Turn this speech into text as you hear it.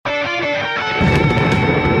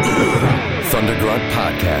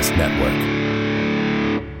Podcast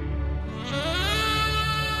Network.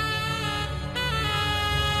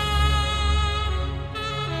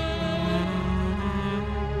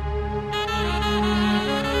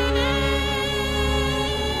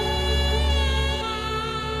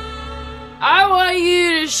 I want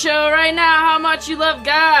you to show right now how much you love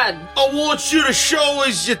God. I want you to show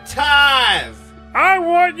us your tithe. I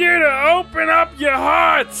want you to open up your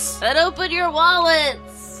hearts. And open your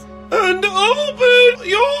wallets. And open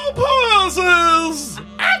your purses.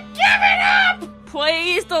 And give it up.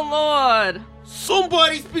 Praise the Lord.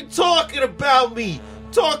 Somebody's been talking about me.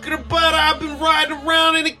 Talking about I've been riding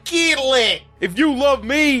around in a Cadillac. If you love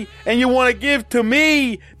me and you want to give to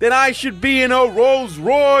me, then I should be in a Rolls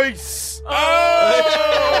Royce. Oh!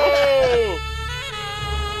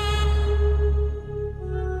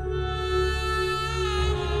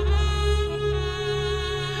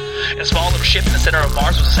 In a small little ship in the center of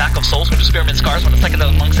Mars was a sack of souls with experiment scars. When the second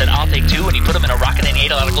of the monk said, "I'll take two," and he put them in a rocket and he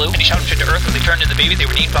ate a lot of glue. And he shot them straight to Earth when they turned into babies. They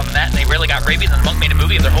were named Bob and Matt, and they rarely got rabies. And the monk made a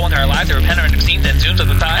movie of their whole entire lives. They were panoramic scenes and zooms of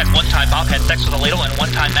the thighs. One time Bob had sex with a ladle, and one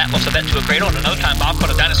time Matt lost a vet to a cradle, and another time Bob caught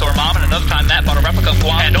a dinosaur mom, and another time Matt bought a replica of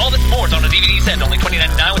Guam. And all this more is on a DVD set, only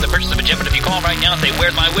 $20.99 with the purchase of a gem. But if you call right now and say,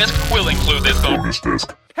 "Where's my whisk?" we'll include this bonus disc.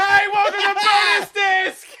 Hey, welcome to Bonus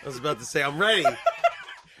Disc! I was about to say, I'm ready.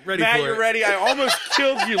 Ready Matt, for you're it. ready. I almost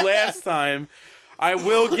killed you last time. I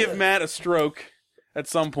will give Matt a stroke at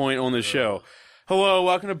some point on the show. Hello,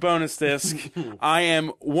 welcome to Bonus Disc. I am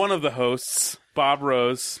one of the hosts, Bob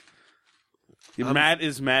Rose. Matt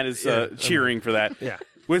is cheering for that. Yeah.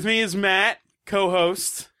 With me is Matt,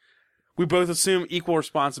 co-host. We both assume equal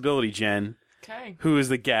responsibility, Jen, Okay. who is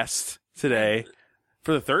the guest today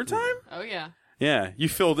for the third time? Oh, yeah. Yeah, you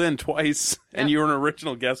filled in twice, and Yep. you were an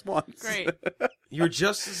original guest once. Great. You were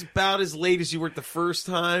just about as late as you were the first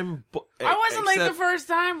time. I wasn't late the first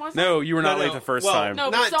time, was I? No, you were not late the first time. No,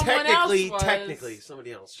 but not someone technically. else was. Technically,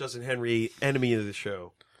 somebody else. Justin Henry, enemy of the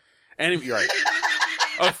show. Enemy, right.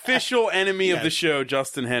 Official enemy of the Yes. show,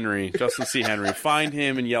 Justin Henry. Justin C. Henry. Find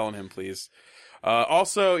him and yell at him, please.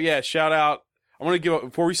 Also, yeah, shout out. I want to give,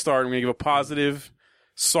 before we start, I'm going to give a positive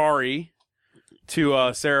sorry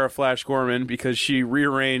to Sarah Flash Gorman because she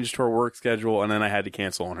rearranged her work schedule and then I had to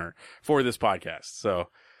cancel on her for this podcast. So,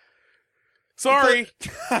 sorry.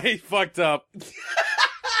 I fucked up.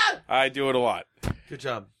 I do it a lot. Good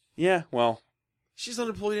job. Yeah, well, She's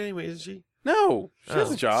unemployed anyway, isn't she? no. She has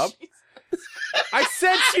Oh. a job. I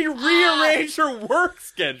said she rearranged her work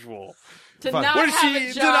schedule. To Fuck. not What did have she?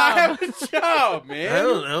 a Did I job. have a job, man? I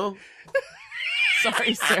don't know.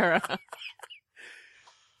 Sorry, Sarah.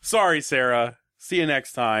 Sorry, Sarah. See you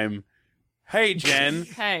next time. Hey, Jen.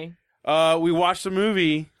 Hey. We watched a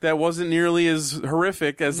movie that wasn't nearly as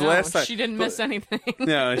horrific as the No, last time. she didn't miss anything.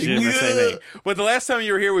 No, she didn't miss anything. But the last time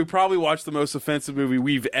you were here, we probably watched the most offensive movie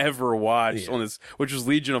we've ever watched on this, which was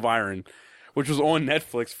Legion of Iron, which was on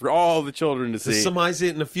Netflix for all the children to To see. surmise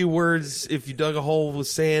it in a few words, if you dug a hole with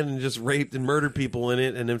sand and just raped and murdered people in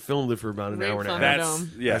it and then filmed it for about an Rape hour and a half. Thunder.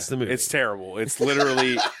 That's yeah, That's the movie. It's terrible. It's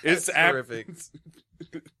literally it's Horrific.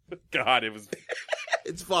 God, it was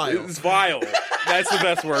It's vile. it's vile. That's the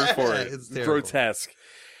best word for it. It's terrible. Grotesque.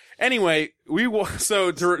 Anyway,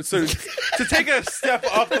 so to take a step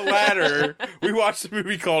up the ladder, we watched a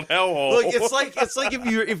movie called Hellhole. Look, it's like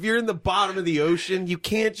if you're in the bottom of the ocean, you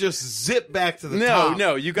can't just zip back to the top.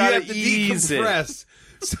 No, you gotta have to ease it. decompress.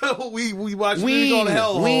 So we watched a movie called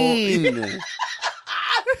Hellhole. Ween.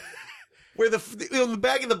 Where on the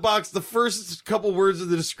back of the box, the first couple words of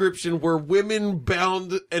the description were women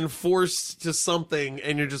bound and forced to something,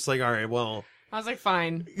 and you're just like, all right, well, I was like,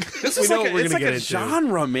 fine. This We is know like what we're it's gonna like get a into.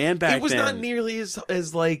 genre, man. Back it was then, not nearly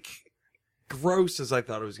as like gross as I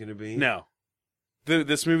thought it was going to be. No,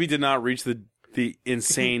 this movie did not reach the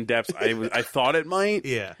insane depths I thought it might.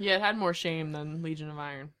 Yeah. Yeah, it had more shame than Legion of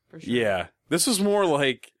Iron, for sure. Yeah, this was more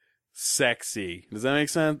like sexy. Does that make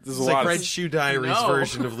sense? There's It's a like lot Red of. Shoe Diaries No.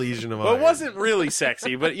 version of Legion of Well, Iron. it wasn't really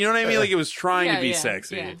sexy, but you know what I mean. Like it was trying to Yeah, be yeah,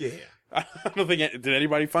 sexy. yeah. Yeah. I don't think did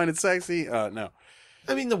anybody find it sexy? No.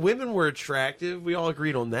 I mean, the women were attractive. We all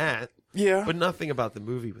agreed on that. Yeah, But nothing about the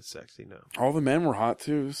movie was sexy, no. all the men were hot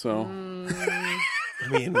too. So Mm, I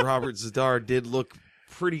mean, Robert Zadar did look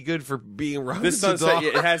pretty good for being Robert this does Zadar.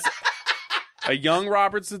 it has a young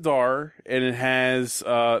Robert Zadar, and it has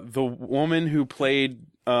the woman who played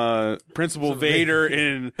Principal Vader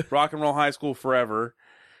in Rock and Roll High School Forever,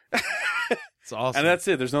 It's awesome. and that's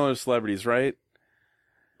it. There's no other celebrities, right?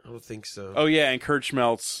 I don't think so. Oh yeah, and Kurt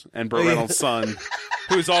Schmelz and Burt Oh, yeah. Reynolds' son,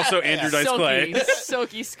 who is also Andrew Dice Clay.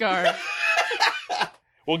 silky scar.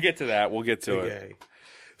 We'll get to that. We'll get to it. Okay.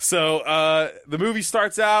 So the movie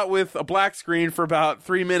starts out with a black screen for about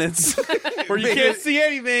 3 minutes where you can't see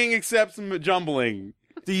anything except some jumbling.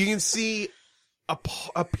 You can see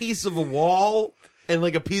a piece of a wall and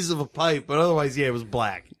like a piece of a pipe, but otherwise, yeah, it was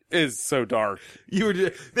black. It's so dark.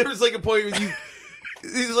 There was like a point where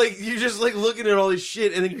you're just like looking at all this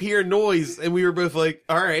shit, and then you hear a noise, and we were both like,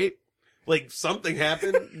 all right, like something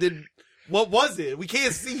happened. What was it? We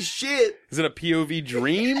can't see shit. Is it a POV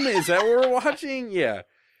dream? Is that what we're watching? Yeah.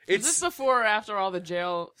 Is this before or after all the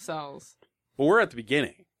jail cells? Well, we're at the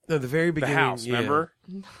beginning. No, the very The beginning. house, yeah. remember?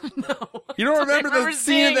 No. You don't remember the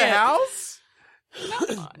scene in the house?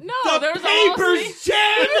 No, there was Papers,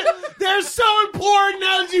 Jen! They're so important.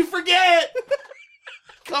 How did you forget?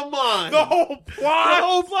 Come on. The whole plot. The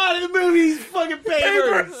whole plot of the movie is fucking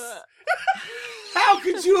papers. How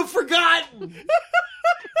could you have forgotten?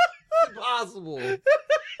 Impossible.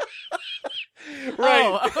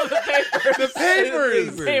 Right. Oh, the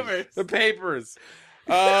papers. The papers. The Papers.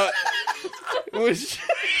 The papers. Which...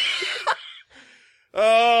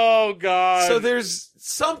 Oh, God. So there's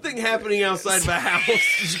something happening outside of a house.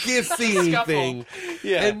 You can't see anything.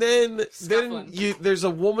 Yeah. And then Scuffling. there's a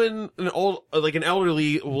woman, an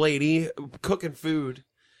elderly lady cooking food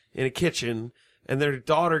in a kitchen, and their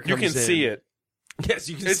daughter comes You in. can see it. Yes,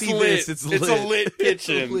 you can It's see lit. this. It's It's lit. a lit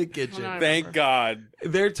kitchen. It's a lit kitchen. Well, Thank God.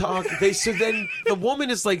 They're talking. So then the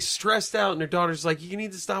woman is like stressed out, and her daughter's like, "You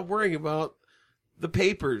need to stop worrying about the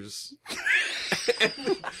papers."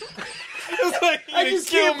 It's like, I you just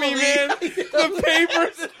kill can't me, believe- man. The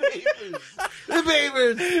papers. The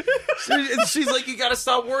papers. And she's like, "You got to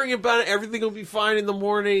stop worrying about it. Everything will be fine in the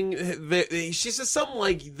morning." She says something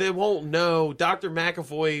like, "They won't know. Dr.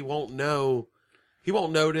 McAvoy won't know. He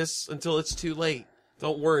won't notice until it's too late.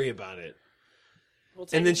 Don't worry about it." We'll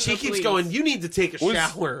take And then it to she the keeps police. going, "You need to take a Was-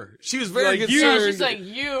 shower." She was very Like, you- No, concerned. she's like,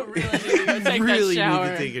 you really need to go take really that shower.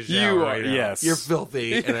 need to take a shower. You are- right now. yes. You're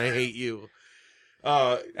filthy, and I hate you.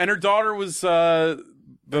 And her daughter was She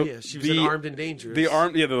was in Armed and Dangerous.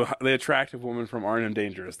 the attractive woman from Armed and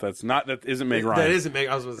Dangerous. That isn't Meg Ryan. That isn't Meg.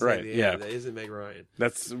 I was going to say, Right, yeah. that isn't Meg Ryan.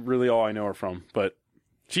 That's really all I know her from. But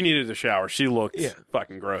she needed a shower. She looked Yeah.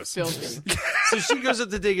 fucking gross. Filthy. So she goes up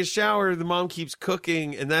to take a shower. The mom keeps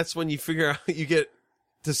cooking, and that's when you figure out you get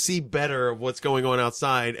to see better of what's going on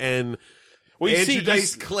outside. And Well, you Andrew see,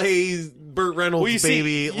 Dice Clay's Burt Reynolds Well, you see-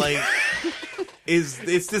 baby, like,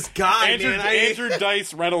 it's this guy, man. Andrew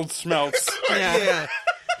Dice Reynolds smelts. Yeah.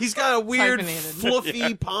 He's got a weird, Hyphenated.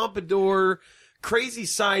 fluffy pompadour, crazy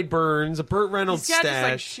sideburns, a Burt Reynolds He's got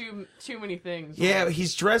stash. just like too many things. Yeah,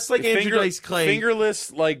 he's dressed like Andrew Dice Clay.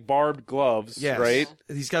 Fingerless, like barbed gloves. Yes. Right.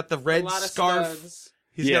 He's got the a red lot of scarf. studs.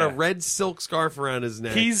 He's Yeah. got a red silk scarf around his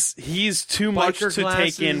neck. He's too much Biker to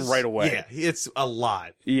take in glasses. right away. Yeah, it's a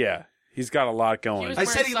lot. Yeah. He's got a lot He going. was I wearing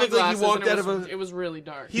said he looked like he sunglasses walked and out of a- It was really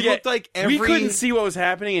dark. He Yeah, looked like every. We couldn't see what was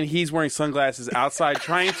happening, and he's wearing sunglasses outside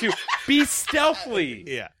trying to be stealthily.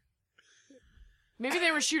 Yeah. Maybe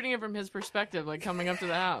they were shooting it from his perspective, like coming up to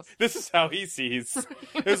the house. This is how he sees.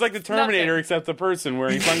 It was like the Terminator, Nothing. except the person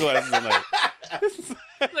wearing sunglasses at night.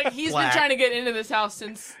 Like he's Black. been trying to get into this house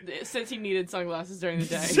since he needed sunglasses during the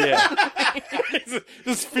day. Yeah. He's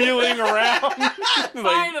just feeling around. Like,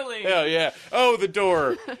 Finally. yeah, yeah. Oh, the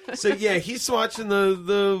door. So yeah, he's watching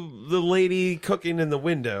the lady cooking in the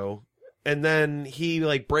window, and then he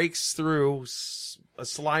like breaks through a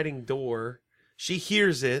sliding door. She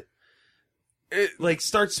hears it. It like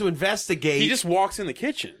starts to investigate. He just walks in the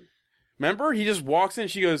kitchen. Remember? He just walks in.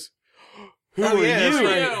 She goes, "Who Oh, are yeah, you?" that's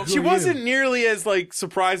right. Who She are wasn't you? nearly as like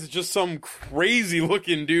surprised as just some crazy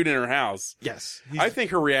looking dude in her house. Yes, I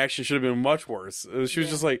think her reaction should have been much worse. She was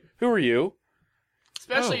just like, "Who are you?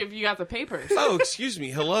 Especially Oh. if you got the papers. Oh, excuse me.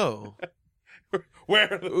 Hello.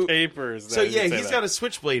 Where are the papers?" So yeah, he's got a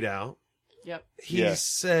switchblade out. Yep. He Yeah.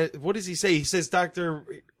 said, "What does he say?" He says,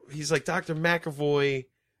 He's like, Dr. McAvoy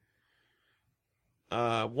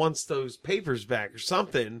wants those papers back or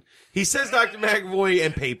something. He says Dr. McAvoy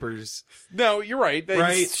and papers. No, you're right.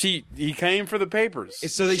 Right. He came for the papers.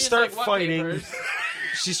 So they She's start like, "What fighting. papers?"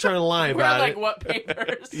 She's trying to lie We're about like, it. what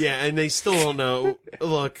papers? Yeah, and they still don't know.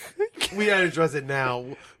 Look, we gotta address it now.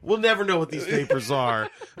 We'll never know what these papers are.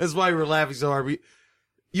 That's why we're laughing so hard.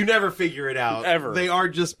 You never figure it out. Ever. They are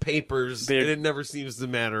just papers, They're- and it never seems to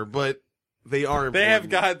matter, but they are They have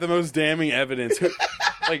important. got the most damning evidence.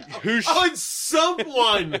 Oh, it's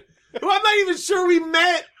someone who I'm not even sure we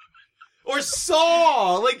met or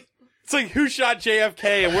saw. Like, It's like, who shot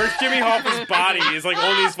JFK and where's Jimmy Hoffa's body is like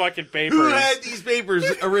on these fucking papers. who had these papers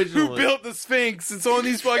originally? Who built the Sphinx? It's on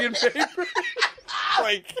these fucking papers.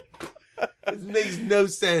 Like, It makes no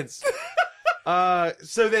sense.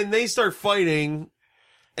 So then they start fighting,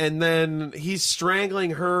 and then he's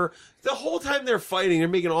strangling her. The whole time they're fighting, they're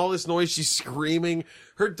making all this noise. She's screaming.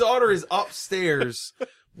 Her daughter is upstairs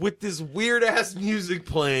with this weird ass music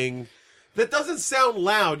playing that doesn't sound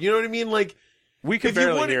loud. You know what I mean? Like, We could if you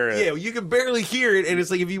barely wanted- hear it. Yeah, you can barely hear it, and it's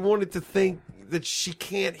like if you wanted to think that she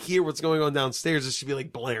can't hear what's going on downstairs, it should be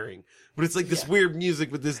like blaring. But it's like this weird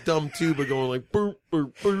music with this dumb tuba going like boop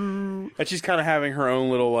boop boop. And she's kind of having her own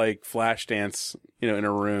little like flash dance, in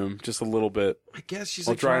her room, just a little bit. I guess she's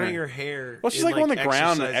Well, like drying drying her- her hair. Well, she's in, like on the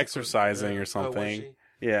ground and exercise exercising or equipment. Oh, was something. she?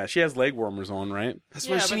 Yeah, she has leg warmers on, right? That's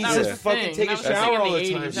Yeah, why but she that needs was to the fucking thing. take a That was the thing shower in all the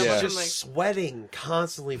the time. 80s. She's That wasn't just like- sweating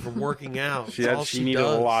constantly from working out. She That's all she needed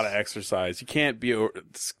does. a lot of exercise. You can't be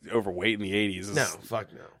overweight in the 80s. It's, No,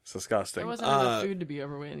 fuck no. it's disgusting. There wasn't enough food to be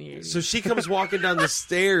overweight in the 80s. So she comes walking down the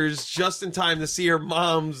stairs just in time to see her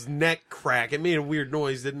mom's neck crack. It made a weird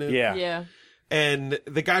noise, didn't it? Yeah. yeah. And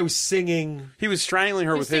the guy was singing He was strangling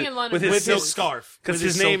her He's with his, singing London with his with silk his scarf. because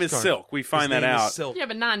With his name silk is scarf. Silk. We find His that name is out. Silk. Yeah,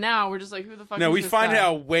 but not now. We're just like, who the fuck No, is we this find guy?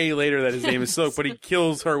 out way later that his name is Silk, but he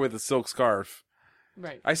kills her with a silk scarf.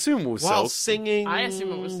 Right. I assume it was While Silk. singing. I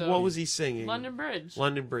assume it was Silk. What was he singing? London Bridge.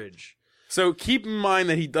 London Bridge. So keep in mind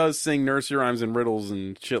that he does sing nursery rhymes and riddles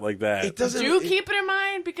and shit like that. It doesn't. Do keep it in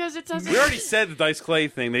mind because it doesn't. We already said the Dice Clay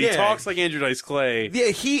thing. That he Yeah. talks like Andrew Dice Clay. Yeah,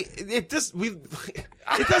 it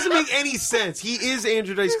doesn't make any sense. He is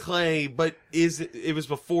Andrew Dice Clay, but it was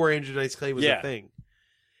before Andrew Dice Clay was Yeah. a thing.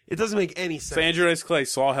 It doesn't make any sense. So Andrew Dice Clay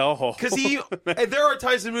saw hellhole. Because there are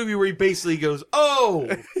times in the movie where he basically goes, "Oh,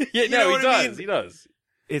 yeah, you no, know he what I does. mean? He does.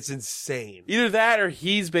 It's insane." Either that or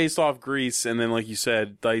he's based off Grease, and then, like you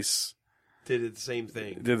said, Dice Did it the same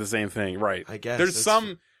thing. did the same thing. Right. I guess There's that's-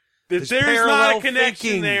 some. If there's there's not parallel a connection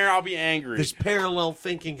thinking. there, I'll be angry. There's parallel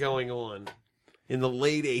thinking going on in the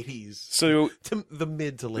late '80s So to the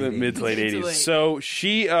mid to late the 80s. mid to late Mid to 80s. late. So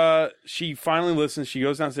she finally listens. She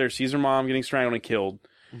goes downstairs, sees her mom getting strangled and killed,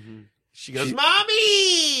 She goes,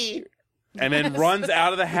 "Mommy!" and then runs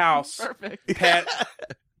out of the house. Perfect.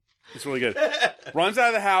 It's really good. Runs out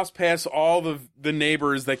of the house past all the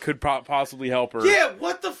neighbors that could possibly help her. Yeah,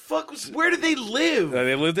 what the fuck was? Where did they live?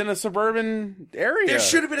 They lived in a suburban area. There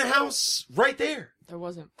should have been a house right there. There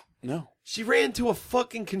wasn't. No. She ran to a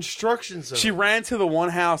fucking construction zone. She ran to the one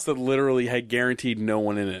house that literally had guaranteed no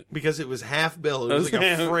one in it. because it was half built. It was like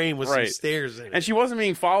a frame with Right. some stairs in it. And she wasn't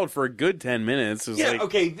being followed for a good 10 minutes. It was yeah, like,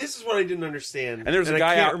 okay, this is what I didn't understand. And there was a I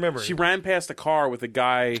guy can't out. remember. She ran past a car with a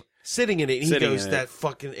guy. sitting in it, and he Sitting goes, in it. "That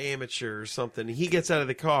fucking amateur" or something. He gets out of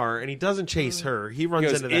the car, and he doesn't chase her. He He runs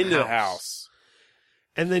goes into the house. house.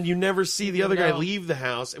 And then you never see the other guy No. leave the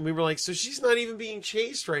house. And we were like, so she's not even being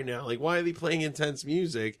chased right now. Like, why are they playing intense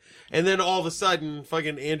music? And then all of a sudden,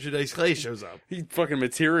 fucking Andrew Dice Clay shows up. He fucking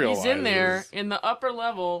materializes. He's in there in the upper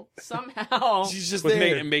level somehow, She's just with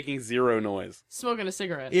there. making zero noise. smoking a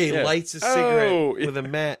cigarette. Yeah, he Yeah. lights his Oh, cigarette with a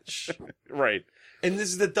match. Right. And this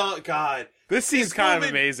is the God. This seems This kind of woman-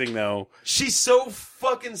 amazing, though. She's so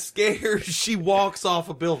fucking scared, she walks off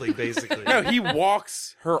a building, basically. No, he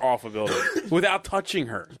walks her off a building without touching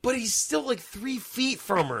her. But he's still like 3 feet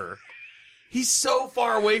from her. He's so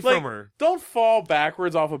far away Like, from her. don't fall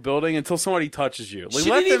backwards off a building until somebody touches you. Like, She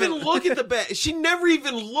let didn't them even look at the bed. She never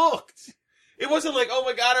even looked. It wasn't like, oh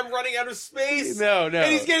my God, I'm running out of space. No.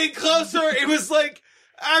 And he's getting closer. It was like,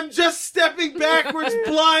 I'm just stepping backwards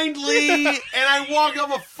blindly, and I walk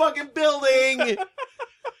off a fucking building.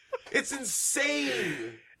 It's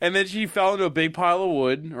insane. And then she fell into a big pile of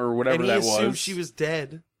wood or whatever And he that assumed was. she was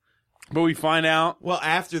dead. But we find out Well,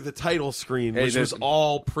 after the title screen, Hey, which was there's-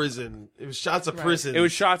 all prison. It was shots of Right. prison. it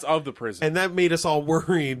was shots of the prison. And that made us all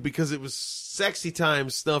worried because it was sexy time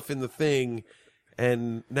stuff in the thing.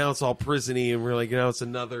 And now it's all prison-y, and we're like, now it's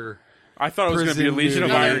another... I thought it was going to be a prison Legion of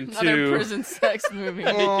movie. Iron Another 2. prison sex movie.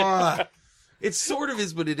 It sort of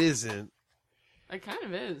is, but it isn't. It kind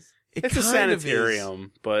of is. It It's a kind of is.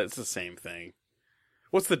 sanitarium, but it's the same thing.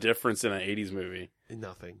 What's the difference in an 80s movie?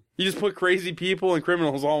 Nothing. You just put crazy people and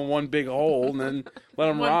criminals all in one big hole and then let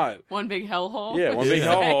them rot. One big hellhole. Yeah, one big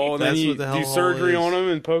Yeah. hellhole, and then That's you what the do hellhole surgery is. on them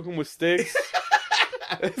and poke them with sticks.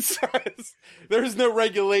 There's no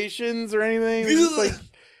regulations or anything. It's just like,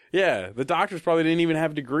 yeah, the doctors probably didn't even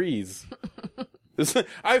have degrees. From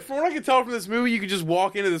what I can tell from this movie, you could just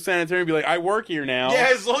walk into the sanitarium and be like, I work here now. Yeah,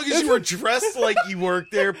 as long as you were dressed like you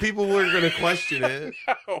worked there, people weren't going to question it.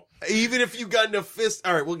 Even if you got in a fist.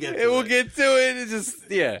 All right, we'll get to it. We'll get to it. It's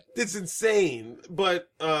just, yeah. It's insane. But,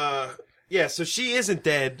 yeah, so she isn't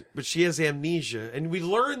dead, but she has amnesia. And we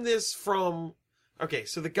learn this from... Okay,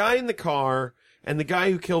 so the guy in the car and the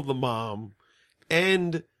guy who killed the mom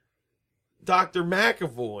and Dr.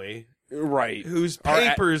 McAvoy right. whose Or at-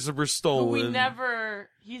 papers were Who stolen.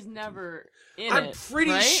 he's never in I'm it.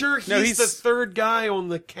 pretty right? sure he's, No, he's- the third guy on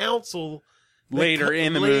the council that Later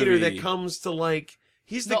in the later movie. that comes to like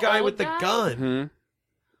he's the The guy old with the guy? gun. Mhm.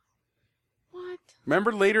 What?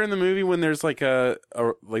 Remember later in the movie when there's like a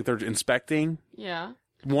like they're inspecting? Yeah.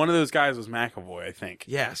 One of those guys was McAvoy, I think.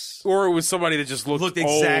 Yes, Or it was somebody that just looked, Looked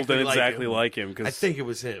old exactly and like exactly him. like him. Cause I think it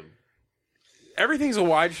was him. everything's a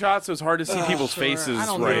wide shot, so it's hard to see people's sure. faces. I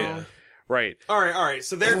don't right. know. Right. All right.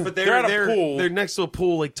 So they're They're at a pool. They're next to a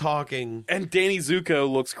pool, like talking. And Danny Zuko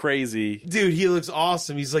looks crazy. Dude, he looks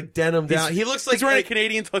awesome. He's like denim down. He looks like He's wearing a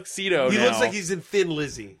Canadian tuxedo he now. looks like he's in Thin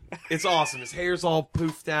Lizzy. It's awesome. His hair's all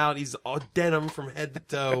poofed out. He's all denim from head to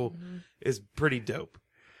toe. It's pretty dope.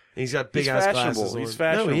 And he's got big He's ass fashionable. glasses. He's on.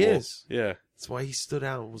 fashionable. No, he is. Yeah. That's why he stood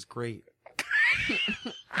out and was great.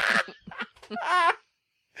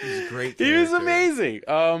 He's a great. He was character. amazing.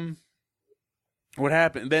 What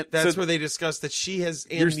happened? Then That's so- where they discussed that she has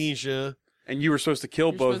You're- amnesia. and you were supposed to kill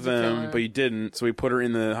You're both of supposed to kill them, her. but you didn't. So we put her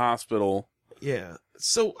in the hospital. Yeah.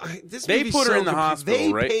 So this They movie's put her so in the hospital,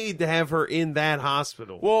 They right? paid to have her in that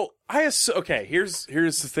hospital. Well, okay. Here's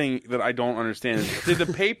the thing that I don't understand: did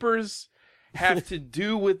the papers have to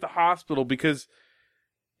do with the hospital? Because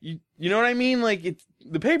you know what I mean? Like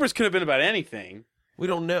the papers could have been about anything. we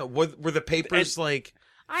don't know. Were the papers like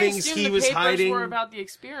I things assume he the was papers hiding? were about the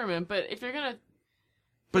experiment, but if you're gonna,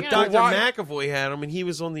 But Yeah. Dr. Why- McAvoy had him, and he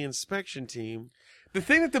was on the inspection team. The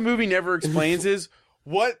thing that the movie never explains is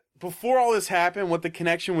what before all this happened, what the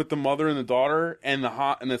connection with the mother and the daughter and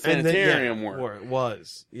the sanitarium were. It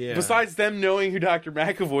was. Yeah. Besides them knowing who Dr.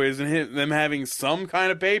 McAvoy is and them having some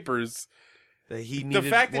kind of papers, that he the needed,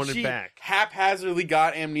 fact that wanted she back. haphazardly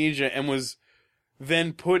got amnesia and was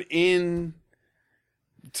then put in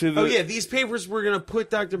to the. Oh yeah, these papers were gonna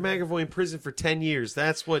put Dr. McAvoy in prison for 10 years.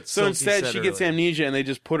 That's what. So Silky instead, said she gets earlier. amnesia and they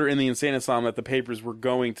just put her in the insane asylum that the papers were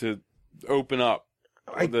going to open up.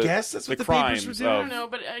 I guess that's what the papers were crimes doing. I of- don't know.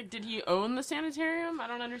 But did he own the sanitarium? I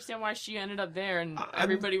don't understand why she ended up there and I'm-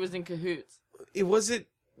 everybody was in cahoots. It wasn't.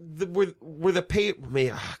 Were the paper?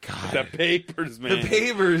 Man, oh god. The papers, man. The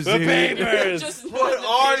papers. The dude. papers. Just What the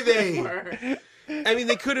are papers they? were. I mean,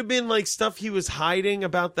 they could have been like stuff he was hiding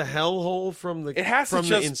about the hellhole from the It has to from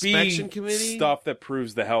the just inspection be committee. stuff that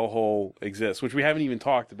proves the hellhole exists, which we haven't even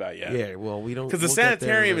talked about yet. Yeah, well, we don't Because the we'll get there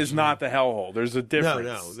sanitarium is eventually. not the hellhole. There's a difference.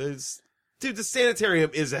 No. There's dude. The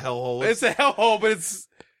sanitarium is a hellhole. It's a hellhole, but it's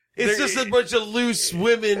It's there- just a bunch of loose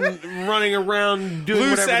women running around doing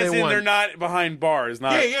loose whatever as they in want. they're not behind bars.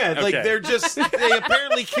 Not Yeah, like okay. they're just they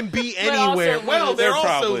apparently can be But also anywhere. Well, loose. they're They're also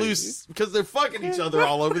probably- loose because they're fucking each other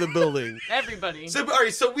all over the building. Everybody. So, all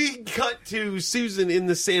right, so we cut to Susan in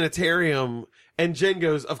the sanitarium, and Jen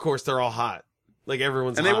goes, "Of course, they're all hot. Like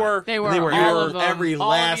everyone's and hot. they were They were, They were all every- of them. every all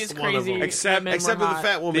last of these one of crazy them. Except- women except were for the hot.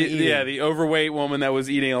 fat woman. the, eating. the overweight woman that was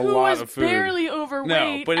eating a Who lot was of food. barely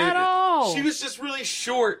overweight but at all. She was just really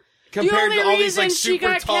short the compared only to all these reason like she super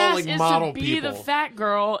got tall cast like is model to be people. the fat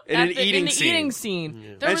girl In at an the, eating in the scene. eating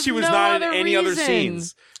scene. There and she was no not in other any other reason.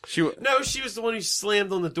 scenes. No, she was the one who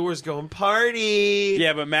slammed on the doors, going "Party."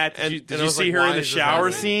 Yeah, but Matt, And- did and you I was see like, her why in the is this shower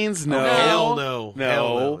happening? scenes? Oh, No. hell no, No.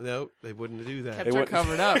 Hell no, nope. They wouldn't do that. Kept They her would-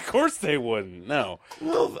 covered up. Of course they wouldn't. No.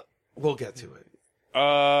 Well, we'll get to it.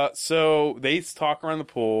 So they talk around the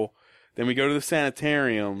pool. Then we go to the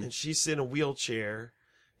sanitarium. And she's in a wheelchair,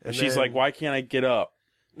 And she's then- like, "Why can't I get up?"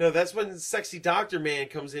 No, that's when the sexy doctor man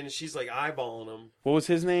comes in, and she's like eyeballing him. What was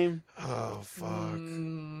his name? Oh fuck,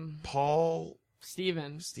 Mm, Paul,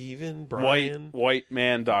 Steven. Steven, Brian. White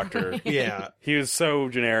man doctor. Yeah, He was so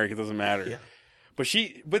generic, it doesn't matter. Yeah.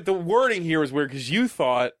 But the wording here was weird because you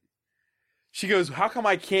thought, she goes, "How come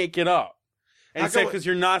I can't get up?" And How he said, come- "Because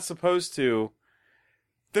you're not supposed to."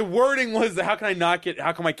 The wording was, how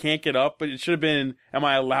come I can't get up? But it should have been, am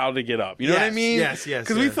I allowed to get up? You know what I Yes, mean? yes.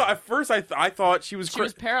 Because we thought, at first I thought she was She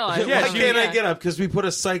was paralyzed. Yeah, Why she- can't I get up? Because we put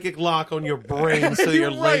a psychic lock on your brain so You're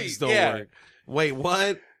your legs right, don't yeah. work. Wait,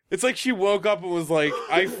 what? It's like she woke up and was like,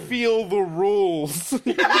 I feel the rules.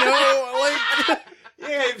 You know, like,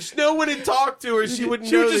 Yeah, if no one had talked to her, she wouldn't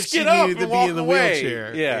She would know that just she get up needed to and be walk in the away.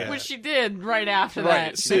 wheelchair. Yeah. Which she did right after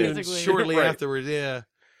Right, that. Soon, basically. shortly Right. afterwards, yeah.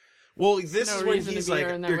 Well, this No is when reason to he's be like,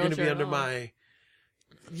 in that "You're going to be wheelchair under at all." my."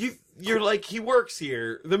 You're like, he works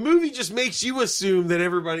here. The movie just makes you assume that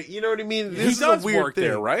everybody. You know what I mean? This he is does a weird work thing.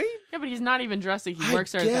 there, right? Yeah, but he's not even dressed like he I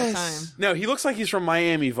works there at that guess. time. No, he looks like he's from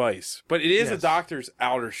Miami Vice, but it is a Yes. doctor's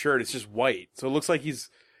outer shirt. It's just white, so it looks like he's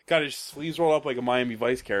got his sleeves rolled up like a Miami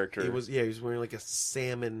Vice character. He was wearing like a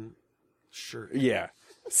salmon shirt. Yeah,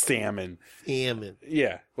 salmon. Salmon.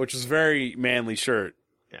 Yeah, which is very manly shirt.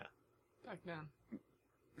 Back then.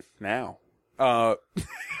 Now,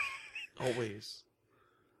 Always.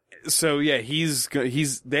 So yeah,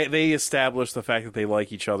 they establish the fact that they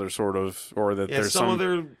like each other, sort of, or that there's some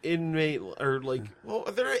other inmate or like, well,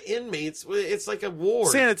 they're inmates. It's like a ward.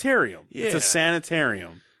 Sanitarium. Yeah. It's a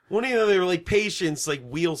sanitarium. One of the other like patients like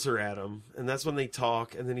wheels her at him, and that's when they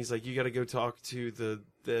talk. And then he's like, "You got to go talk to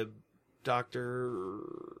the doctor."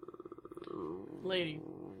 Lady.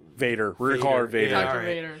 Vader. We're gonna call her Vader. Yeah, Dr. all right.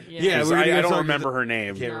 Vader. Yeah. Yeah, 'Cause we're gonna go I don't talk to remember her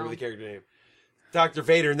name. Can't No. remember the character name. Dr.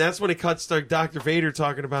 Vader, and that's when it cuts to Dr. Vader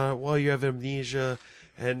talking about, well, you have amnesia,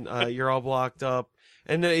 and you're all blocked up,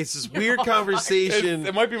 and then it's this weird conversation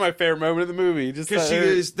It might be my favorite moment of the movie. Just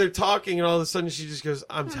because they're talking, and all of a sudden she just goes,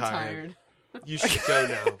 "I'm tired. You should go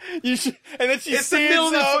now." you should, and then she It's the stands middle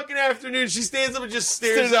of the up, fucking afternoon. She stands up and just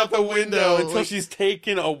stares stares out the window until like, she's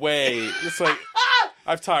taken away. It's like,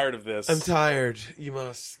 I'm tired of this. I'm tired. You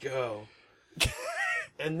must go.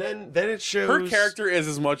 And then it shows Her character is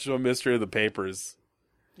as much of a mystery of the papers.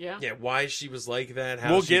 Yeah. Yeah, why she was like that.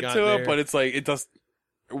 How We'll she get got to there. it, but it's like it does.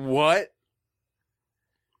 What?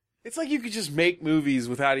 It's like you could just make movies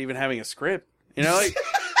without even having a script. You know,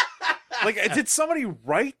 like did somebody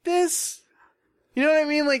write this? You know what I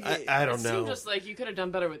mean? Like I don't It know. seemed just like you could have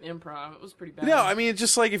done better with improv. It was pretty bad. no, I mean it's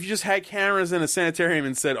just like if you just had cameras in a sanitarium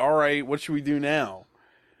and said, "All right, what should we do now?"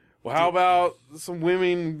 Well, how about some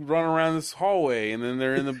women run around this hallway and then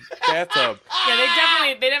they're in the bathtub? Yeah,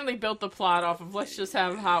 they definitely built the plot off of let's just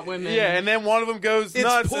have hot women. Yeah, and then one of them goes It's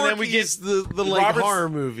nuts, Porky's, and then we get the like Robert's- horror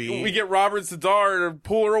movie. we get Robert Zadar to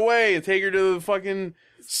pull her away and take her to the fucking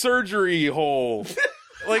surgery hole.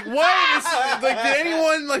 Like what? Like did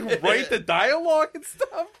anyone like write the dialogue and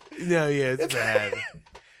stuff? No, yeah, it's bad.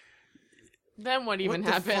 Then what even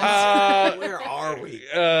What the happened? fuck? Where are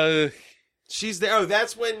we? She's There. Oh,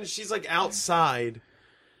 that's when she's like outside,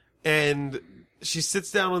 and she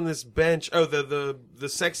sits down on this bench. Oh, the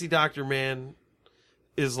sexy doctor man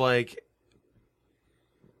is like,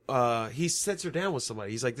 he sits her down with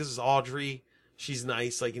somebody. He's like, "This is Audrey. She's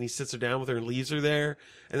nice." Like, and he sits her down with her and leaves her there.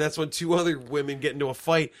 And that's when two other women get into a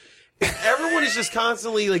fight. Everyone is just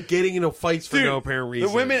constantly like getting into fights for no apparent reason.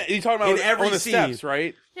 The women you talking about In every on the scene. steps,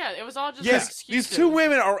 right? Yeah, it was all just Yes, excuses. These two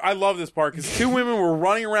women are. I love this part because two women were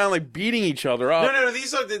running around like beating each other up. No.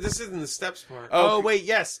 This isn't the steps part. Oh, Oh, wait,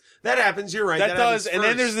 yes, that happens. You're right. That does, happens and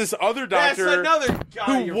then there's first. this other That's doctor another guy,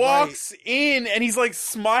 who you're walks in and he's like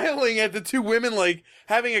smiling at the two women, like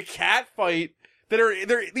having a cat fight.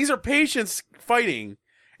 These are patients fighting,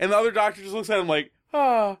 and the other doctor just looks at him like,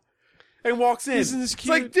 ah, and walks in. Isn't this It's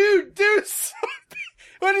like, cute? dude,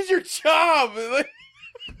 what is your job? Like,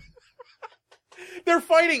 they're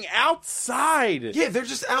fighting outside. Yeah, they're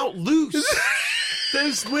just out loose.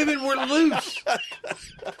 Those women were loose.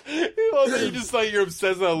 You just like you're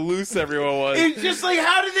obsessed with how loose everyone was. It's just like,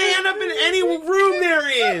 how did they end up in any room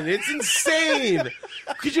they're in? It's insane.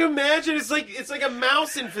 Could you imagine? It's like a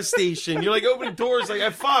mouse infestation. You're like opening doors, like,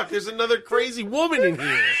 fuck, there's another crazy woman in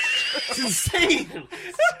here. It's insane.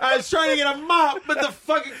 I was trying to get a mop, but the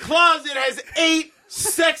fucking closet has 8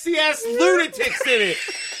 sexy ass lunatics in it.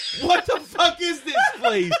 What the fuck is this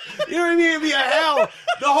place? You know what I mean? It'd be a hell.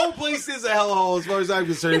 The whole place is a hellhole as far as I'm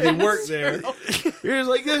concerned. They work there. You're just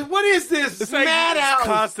like, what is this? It's like Madhouse.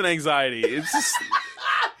 constant anxiety. It's just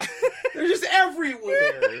They're just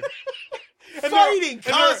everywhere. and Fighting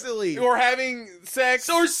they're- constantly. or having sex,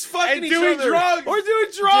 Or fucking and each doing other. drugs. Or doing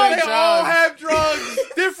drugs. They all have drugs,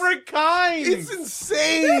 different kinds. It's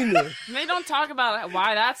insane. They don't talk about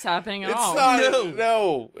why that's happening at It's all. not.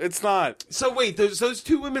 No, it's not. So wait, those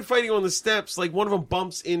two women fighting on the steps, like one of them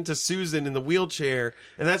bumps into Susan in the wheelchair,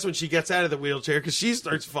 and that's when she gets out of the wheelchair because she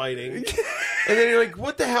starts fighting. And then you're like,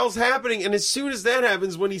 what the hell's happening? And as soon as that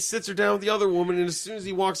happens, when he sits her down with the other woman, and as soon as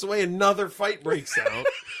he walks away, another fight breaks out.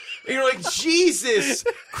 And you're like, Jesus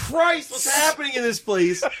Christ, what's happening in this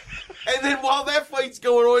place? And then while that fight's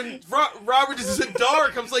going on, Robert Zadar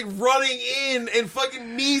comes like running in and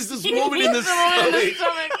fucking knees this woman in the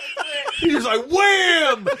stomach. He's like,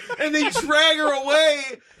 wham! And they drag her away.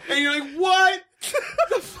 And you're like, what?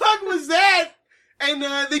 The fuck was that? And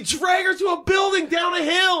they drag her to a building down a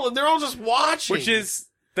hill, and they're all just watching. Which is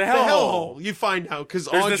the the hellhole. hellhole. You find out because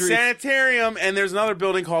There's Audrey. the sanitarium, and there's another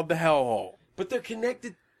building called the hellhole. But they're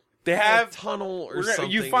connected. They by have a tunnel or we're gonna-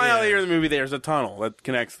 something. You find out yeah. later in the movie there's a tunnel that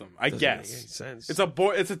connects them. I Doesn't guess make any sense.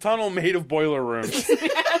 it's a tunnel made of boiler rooms.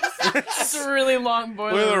 It's a really long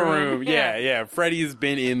boiler room. Yeah. Freddy has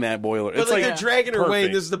been in that boiler. But It's like like they're dragging her away, and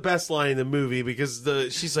perfect. this is the best line in the movie because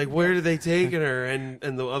she's like, "Where did they taking her?" And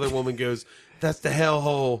the other woman goes, "That's the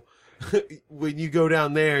hellhole. When you go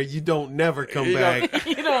down there, you don't never come You back." don't-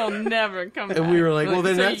 You don't never come back. And we were like, "Well,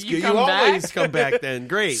 then So that's good. You come back? always come back. Then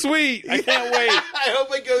great. Sweet. I can't wait. I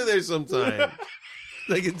hope I go there sometime."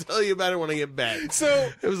 I can tell you about it when I get back. So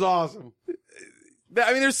It was awesome.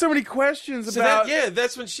 I mean, there's so many questions So about.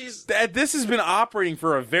 that's when she's. This has been operating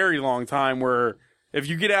for a very long time. Where if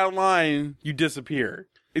you get out of line, you disappear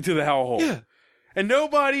into the hellhole. Yeah. And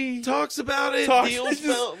nobody Talks about it, Talks- deals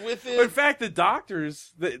just- with In it. fact, the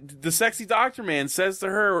doctors, the sexy doctor man says to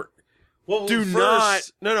her, Well, do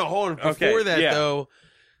first, No, hold on. Before Okay, that, yeah. though,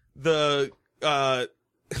 the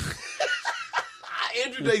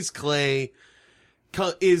Andrew Dice Clay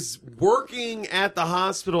is working at the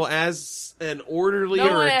hospital as an orderly No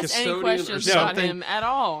or one a asked any custodian or questions about something. him at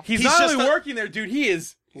all. he's He's not just only a- working there, dude, he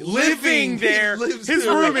is Living. living there. He lives His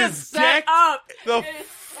there. room It's is set decked up. the It's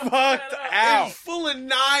fucked set up. out. It's full of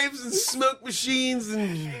knives and smoke machines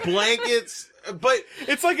and blankets. But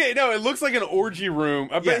It's like it looks like an orgy room.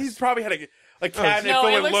 I bet Yes. he's probably had a cabinet No, full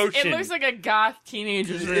it of looks, lotion. it looks like a goth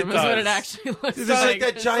teenager's room. It Is what it does. actually looks There's like. like that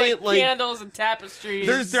It's giant, like- candles and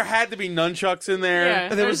tapestries. there had to be nunchucks in there. Yeah.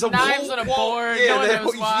 and there was There's a knives whole on a wall, board. Yeah, No one that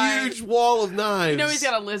knows why. huge wall of knives. You know he's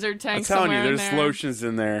got a lizard I'm tank telling you, somewhere in there's there. lotions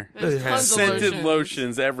in there. There's It has tons of Scented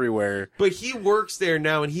lotions everywhere. But he works there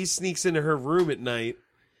now, and he sneaks into her room at night,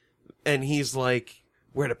 and he's like,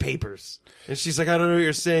 "Where are the papers?" And she's like, "I don't know what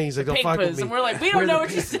you're saying." He's like, "Don't fuck with Papers, me." and we're like, we Where don't know the-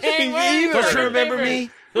 what you're saying. Where are Don't the you remember papers? me?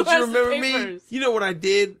 Who Don't you has the remember me? papers? You know what I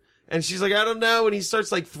did? And she's like, "I don't know." And he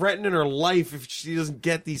starts like threatening her life if she doesn't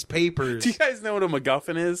get these papers. Do you guys know what a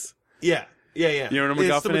MacGuffin is? Yeah. You know what a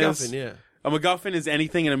It's the MacGuffin is? MacGuffin, yeah. A MacGuffin is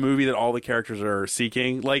anything in a movie that all the characters are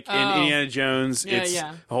seeking. Like in Oh. Indiana Jones, Yeah, it's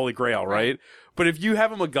yeah. the Holy Grail, right? But if you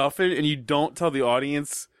have a MacGuffin and you don't tell the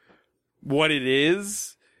audience what it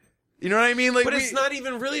is, you know what I mean? Like, But it's not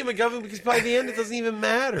even really a MacGuffin because by the end it doesn't even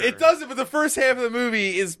matter. It doesn't, but the first half of the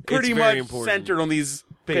movie is pretty very much important. centered on these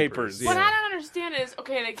papers. Papers, What yeah. I don't understand is,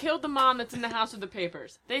 okay, they killed the mom that's in the house with the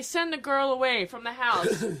papers. They send the girl away from the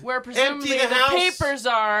house where presumably the the house. papers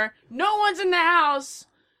are. No one's in the house.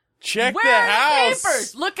 Check Where the are house. the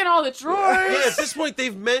papers? Look at all the drawers. Yeah, at this point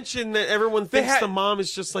they've mentioned that everyone thinks had- the mom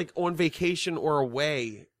is just like on vacation or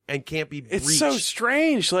away and can't be It's reached. so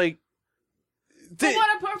strange. Like, But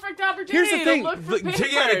what a perfect opportunity Here's the thing. to look for Look,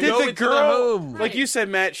 papers. yeah, did go the into the girl, home. like you said,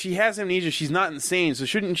 Matt, she has amnesia. She's not insane. So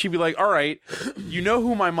shouldn't she be like, all right, you know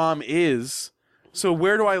who my mom is. So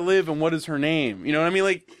where do I live and what is her name? You know what I mean?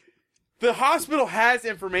 Like, the hospital has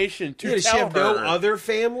information to Yeah, does tell she have no her. other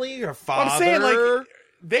family? Her father? I'm saying, like,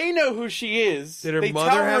 they know who she is. Did her they mother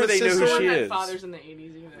tell have her a they know sister? who No one she had is. fathers in the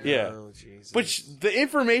 80s either. Yeah. Oh, Jesus. But the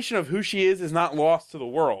information of who she is not lost to the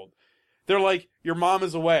world. They're like, your mom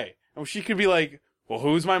is away. And she could be like, well,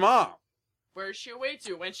 who's my mom? Where's she away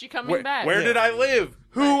to? When's she coming back? Where did I live?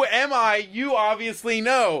 Who am I? You obviously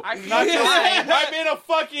know. I Not just, can't. I'm in a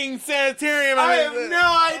fucking sanitarium. I have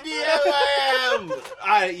no idea who I am.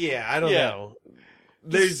 I don't Yeah. know.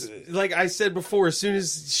 There's, like I said before, as soon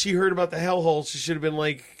as she heard about the hellhole, she should have been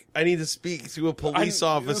like, I need to speak to a police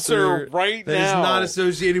officer right that is now. not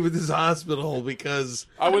associated with this hospital because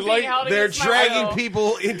I would I'm like. being held they're against my dragging will.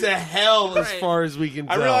 people into hell as Right. far as we can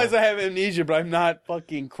I tell. realize I have amnesia, but I'm not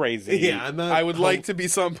fucking crazy. Yeah, I'm not- I would like to be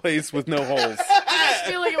someplace with no holes. I just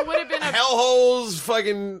feel like it would have been a hellholes,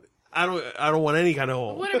 fucking. I don't want any kind of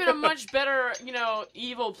hole. would have been a much better,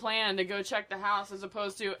 evil plan to go check the house as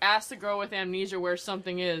opposed to ask the girl with amnesia where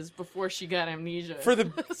something is before she got amnesia. For the,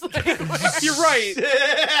 It's like, you're right.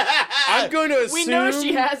 I'm going to assume we know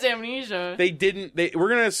she has amnesia. they didn't. We're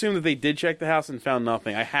going to assume that they did check the house and found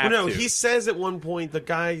nothing. I have Well, no, to. he says at one point, the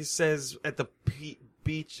guy says at the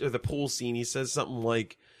beach or the pool scene, he says something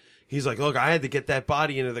like, he's like, look, I had to get that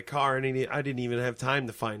body into the car and I didn't even have time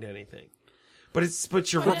to find anything. But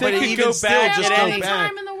you're But but they could even go still, back just at go any back.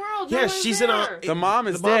 time in the world. Yeah, No one's she's there. in a. The mom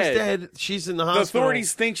is the mom's dead. dead. She's in the the hospital.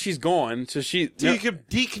 authorities think she's gone, so she. So you could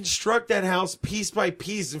deconstruct that house piece by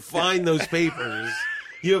piece and find those papers.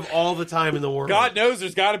 You have all the time in the world. God knows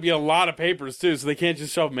there's got to be a lot of papers too, so they can't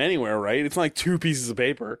just shove them anywhere, right? It's not like 2 pieces of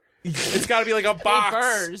paper. It's got to be like a box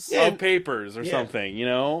Papers. of papers or Yeah. something, you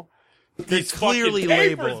know? They're These clearly fucking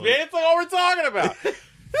papers, labeled. man. It's like all we're talking about.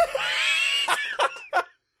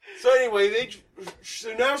 So anyway,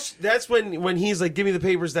 so now that's when he's like, "Give me the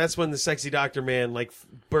papers." That's when the sexy doctor man like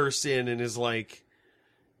bursts in and is like,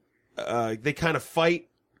 they kind of fight.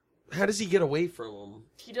 How does he get away from him?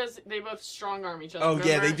 He does. They both strong arm each other. Oh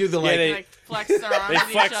yeah, remember? they do the Yeah, like. they- Like flex their arms They at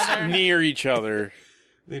each flex other. near each other.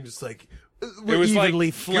 They're just like It was like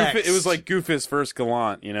evenly flexed. It was like Goofus first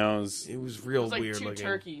Gallant, you know? it was real It was like weird two looking.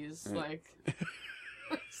 turkeys. Like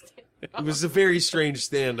It was a very strange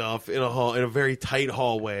standoff in a very tight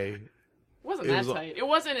hallway. wasn't It that was a- tight. It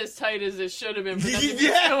wasn't as tight as it should have been for them to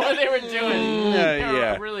Yeah. know what they were doing. Yeah, They were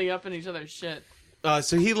yeah. really up in each other's shit.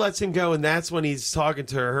 So he lets him go, and that's when he's talking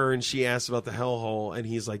to her, and she asks about the hellhole, and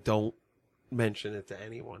he's like, "Don't mention it to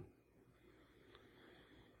anyone.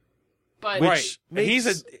 But Right.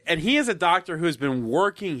 makes- And he is a doctor who has been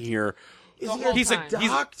working here. Is he whole He's a time.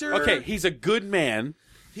 doctor? Okay, he's a good man.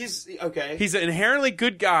 He's okay. He's an inherently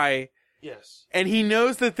good guy, yes. and he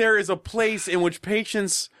knows that there is a place in which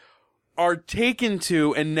patients are taken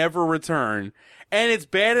to and never return. And it's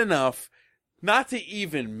bad enough not to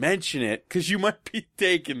even mention it because you might be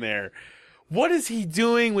taken there. What is he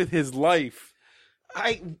doing with his life?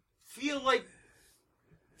 I feel like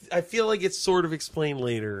it's sort of explained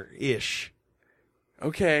later ish.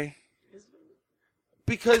 Okay.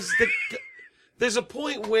 Because there's a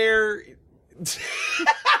point where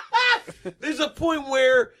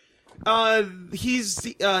he's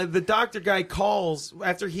the doctor guy calls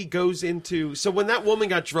after he goes into. So when that woman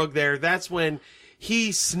got drugged there, that's when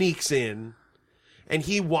he sneaks in and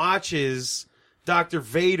he watches Dr.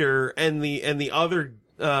 Vader and the other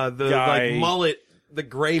the Guy. like mullet, the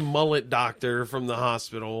gray mullet doctor from the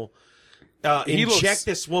hospital. He Inject looks-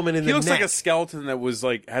 this woman in He the looks neck. like a skeleton that was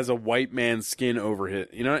like has a white man's skin over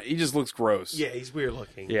it. You know, he just looks gross. Yeah, he's weird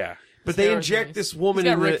looking. Yeah. But His they hair was inject nice. this woman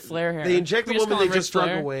He's in got the Ric Flair hair. They inject the We just woman call they him just Ric drug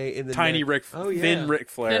Flair. away in the Tiny neck. Rick. Oh, yeah. Thin Rick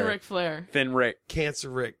Flair. Then Ric Flair. Thin Rick. Cancer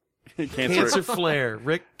Rick. Cancer Cancer Flair.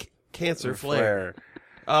 Rick Cancer Flair.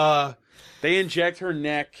 They inject her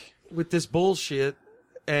neck. With this bullshit,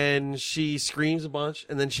 and she screams a bunch,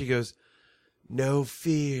 and then she goes, "No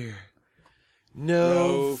fear.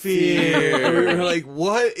 No No fear." fear. We're like,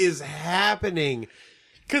 what is happening?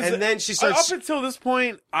 And then she starts. Up until this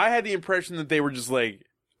point, I had the impression that they were just like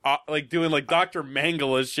doing like Dr.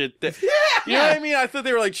 Mangala shit. You know what I mean? I thought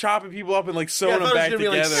they were like chopping people up and like sewing I thought them it back was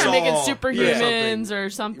gonna be like together. Saw. Making Yeah. superhumans or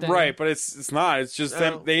something. Right, but it's not. It's just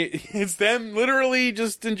them. Oh. It's them literally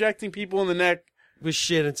just injecting people in the neck. with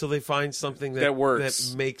shit until they find something That works.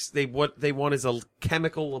 That makes what they want is a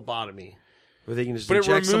chemical lobotomy, where they can just But it inject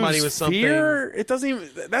removes somebody with something. fear. It doesn't even.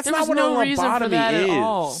 That's There not was what no a reason lobotomy for that is. at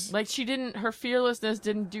all. Like her fearlessness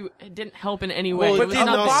it didn't help in any way. Well, It But was the and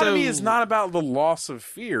nothing. also- lobotomy is not about the loss of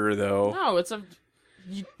fear, though. No, it's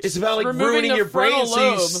It's about like removing ruining the your brain frontal so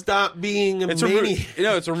you lobe. stop being a It's maniac.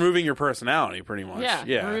 it's removing your personality, pretty much.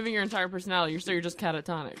 yeah, removing your entire personality. So you're just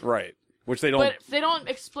catatonic. Right. Which they don't. But they don't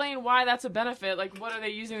explain why that's a benefit. Like, what are they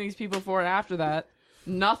using these people for after that?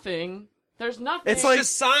 Nothing. There's nothing. It's It's like-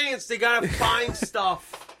 just science. They gotta find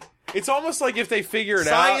stuff. It's almost like if they figure it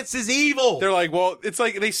Science is evil. out, they're like, well, it's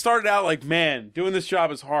like they started out like, man, doing this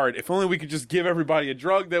job is hard. If only we could just give everybody a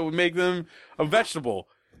drug that would make them a vegetable.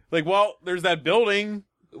 Like, well, there's that building.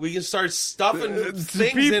 We can start stuffing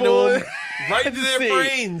things people- into them right into their See,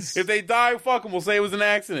 brains. If they die, fuck them. We'll say it was an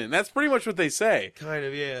accident. And that's pretty much what they say. Kind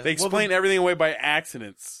of, yeah. They explain everything away by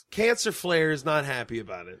accidents. Cancer Flare is not happy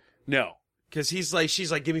about it. No. Because she's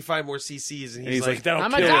like, give me 5 more CCs. And And he's like, that'll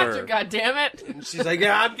I'm kill a doctor, her. goddammit. and she's like,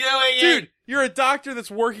 yeah, I'm doing it. Dude, you're a doctor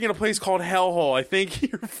that's working in a place called Hellhole. I think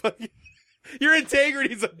you're fucking... Your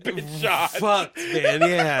integrity's a bit shot. Fuck, man,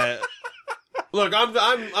 yeah. Look,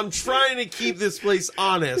 I'm trying to keep this place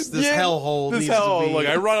honest. This Yeah, hellhole This needs hellhole. to be. Look,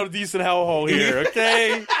 I run a decent hellhole here,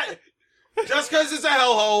 okay? Just because it's a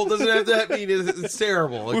hellhole doesn't have to mean it's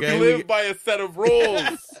terrible. Okay, We live by a set of rules.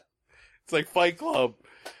 It's like Fight Club.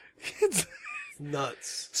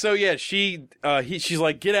 nuts. So yeah, she's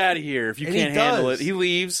like, get out of here if you And he can't handle does. it. He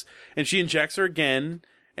leaves, and she injects her again,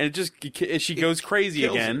 and she goes crazy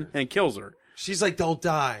kills again her. and kills her. She's like, don't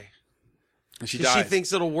die. And she 'Cause dies. she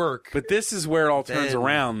thinks it'll work. But this is where it all turns Then-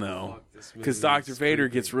 around, though, Fuck, this movie because is Dr. Vader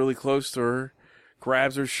creepy. gets really close to her,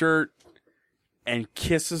 grabs her shirt, and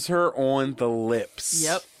kisses her on the lips.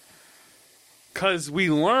 Yep. Because we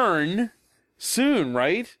learn soon,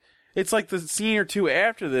 right? It's like the scene or two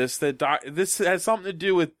after this that this has something to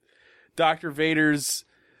do with Dr. Vader's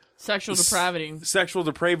Sexual depravity. sexual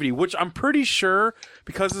depravity, which I'm pretty sure,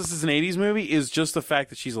 because this is an 80s movie, is just the fact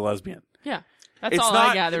that she's a lesbian. Yeah. That's It's all not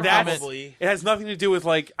I gathered that- from it. Probably. It has nothing to do with,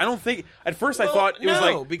 like, I don't think, at first I Well, thought it was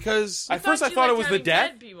no, like, because at first I she thought it liked was the having death,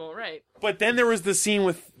 dead people, right? but then there was the scene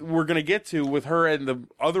we're going to get to with her and the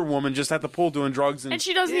other woman just at the pool doing drugs and And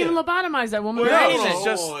she doesn't Yeah. even lobotomize that woman or No, anything. she's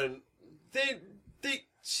just- on.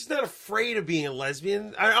 She's not afraid of being a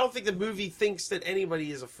lesbian. I don't think the movie thinks that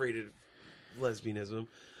anybody is afraid of lesbianism.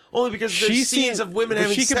 Only because there's She's scenes seen- of women but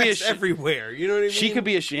having she could be sex a- everywhere. You know what I mean? she could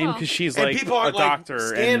be ashamed Well, because she's and like people a aren't like doctor. and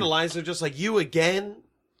scandalized. They're just like, you again?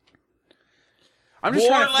 I'm just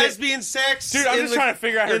More trying to lesbian sex? dude, I'm in just the- trying to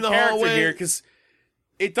figure out her in the character hallway? here because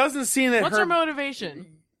it doesn't seem that What's her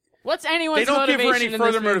motivation? What's anyone's they don't give motivation her any in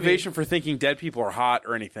further this movie? motivation for thinking dead people are hot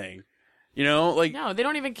or anything. You know, like No, they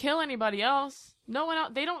don't even kill anybody else. No one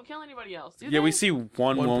else. They don't kill anybody else. Do yeah, they? we see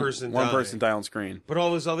one person one die. person die on screen. But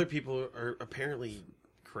all those other people are apparently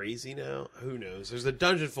crazy now? Who knows? There's a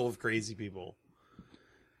dungeon full of crazy people.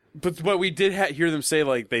 But we did hear them say,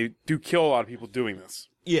 like, they do kill a lot of people doing this.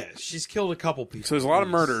 Yeah, she's killed a couple people. So there's a lot of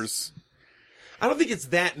murders. I don't think it's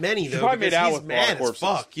that many, though, probably because made out he's with a lot of mad as corpses.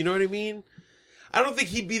 fuck. You know what I mean? I don't think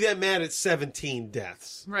he'd be that mad at 17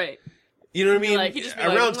 deaths. Right. You know what I mean? Like, he'd just be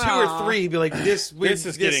Around like, 2 or "Aw." 3, he'd be like, this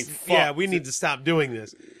is getting fucked. Yeah, we need to stop doing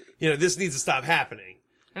this. You know, this needs to stop happening.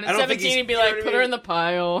 And I at don't think 17, he'd be you know like, what I put her mean? in the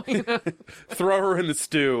pile. You know? Throw her in the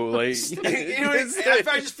stew. Like, You know,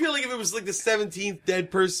 I just feel like if it was like the 17th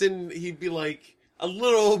dead person, he'd be like a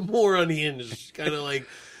little more unhinged. Kind of like,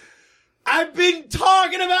 I've been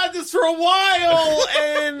talking about this for a while,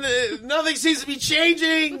 and nothing seems to be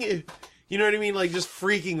changing. You know what I mean? Like, just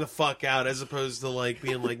freaking the fuck out, as opposed to like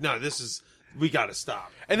being like, no, we gotta stop.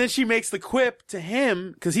 and then she makes the quip to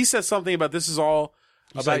him, because he says something about this is all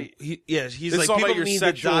He's about... like, he's This like, is all about people your need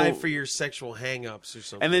sexual- to die for your sexual hang-ups or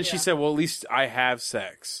something. and then she Yeah. said, well, at least I have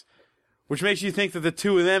sex. Which makes you think that the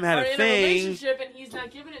two of them had Or a in a thing. relationship and he's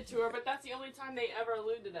not giving it to her, but that's the only time they ever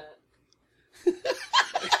allude to that.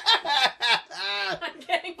 I'm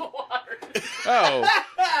getting water. Oh,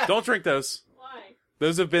 don't drink those. Why?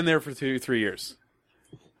 Those have been there for 2-3 years.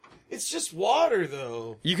 It's just water,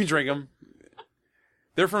 though. You can drink them.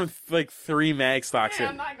 They're from like 3 mag stocks Yeah,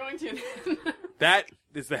 in. I'm not going to. That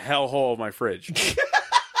is the hellhole of my fridge.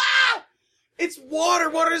 It's water.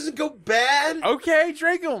 Water doesn't go bad. Okay,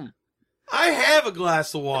 drink them. I have a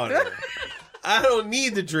glass of water. I don't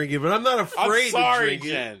need to drink it, but I'm not afraid I'm sorry, to drink it.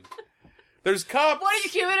 Jen. There's cups. What are you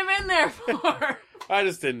keeping him in there for? I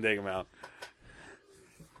just didn't take them out.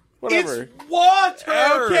 Whatever. It's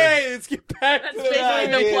water. Okay, let's get back That's to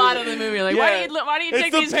basically the the plot of the movie. Like, Yeah. why do you It's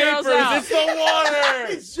take the these girls papers. out? It's the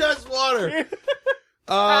water. It's just water.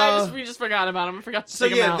 We just forgot about him. I forgot to So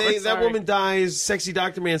take him yeah, out. that Sorry. woman dies. Sexy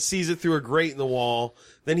Doctor Man sees it through a grate in the wall.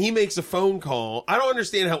 Then he makes a phone call. I don't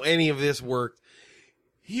understand how any of this worked.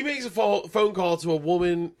 He makes a phone call to a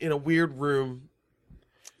woman in a weird room,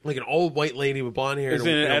 like an old white lady with blonde hair. It's in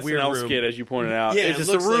in a an weird SNL room. skit, as you pointed out. Yeah, it's it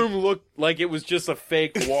just the looks room looked like it was just a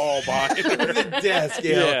fake wall behind her. The desk.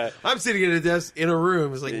 Yeah. Yeah. I'm sitting at a desk in a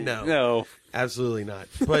room. It's like No. absolutely not.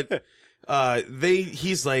 But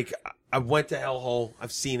he's like, I went to hellhole.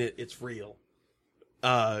 I've seen it. It's real.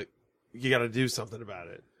 You got to do something about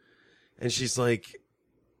it. And she's like,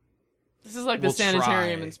 This is like We'll the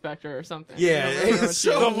sanitarium try. inspector or something. Yeah, I don't remember it's what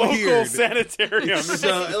so The it is. local weird. sanitarium.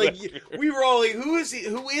 so like we were all like, who is he?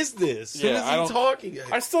 Who is this? Yeah, who is I he don't- talking?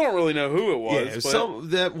 I still don't really know who it was. Yeah,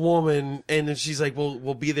 but that woman, and then she's like,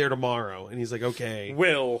 we'll be there tomorrow. And he's like, okay.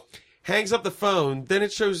 Will. Hangs up the phone. Then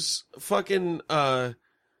it shows fucking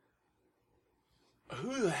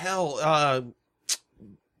who the hell?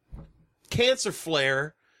 Cancer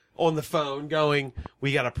Flare on the phone going,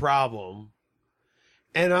 we got a problem.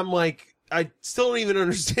 And I'm like, I still don't even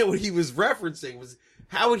understand what he was referencing.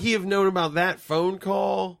 How would he have known about that phone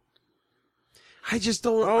call? I just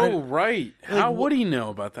don't. Oh, right. How Like, would he know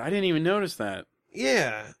about that? I didn't even notice that.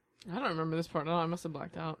 Yeah. I don't remember this part at all. I must have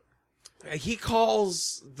blacked out. He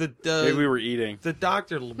calls Maybe the we were eating.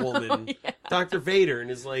 doctor woman, Oh, yeah. Dr. Vader,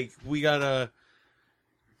 and is like, we got a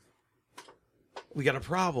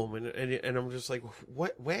problem. And I'm just like,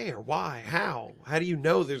 what, where, why, how do you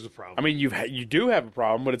know there's a problem? I mean, you do have a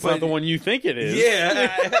problem, but it's But- not the one you think it is.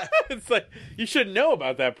 yeah. It's like, you should know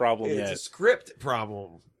about that problem It's yet. a script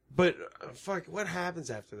problem. But fuck, what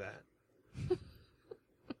happens after that?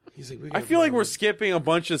 He's like, we got I a feel like problem. we're skipping a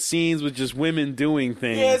bunch of scenes with just women doing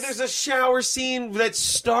things. Yeah, there's a shower scene that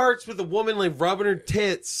starts with a woman like rubbing her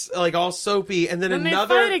tits, like all soapy, and then Then they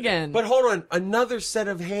another. fight again. But hold on, another set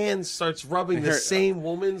of hands starts rubbing the Her- same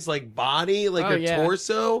woman's like body, like Oh, her yeah.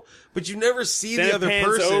 torso, but you never see then the it other pans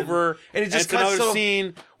person. over, and it just it's cuts another to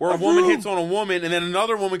scene where a a woman room. hits on a woman, and then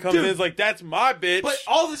another woman comes Dude. in and is like, "That's my bitch." But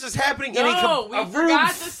all this is happening in No, we a room forgot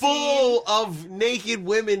the full of naked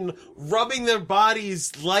women rubbing their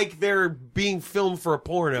bodies like they're being filmed for a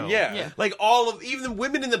porno. Yeah. Yeah. Like even the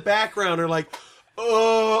women in the background are like,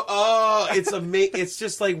 it's it's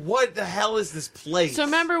just like, what the hell is this place? So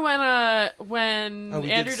remember when Oh, we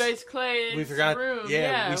did Andrew s- Dice Clay's we forgot- room?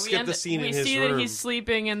 yeah, we skipped the scene in his We see room. that he's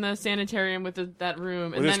sleeping in the sanitarium with that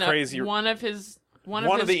room, and With his then crazy- one of his one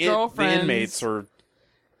of the girlfriends, inmates or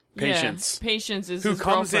patients patients is who his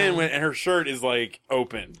comes in girlfriend. and her shirt is like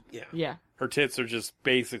open. yeah, Her tits are just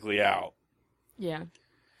basically out. yeah,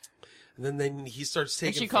 and then he starts and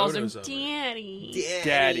taking she calls him photos of her. Daddy.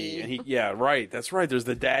 Daddy, and right, that's right. There's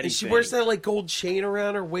the daddy. And she thing. wears that like gold chain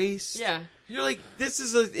around her waist. Yeah, You're like, this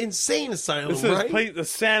is an insane asylum, This is right? the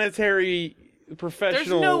sanitary there's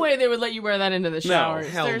professional. no way they would let you wear that into the showers.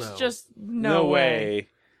 hell There's no. just No way.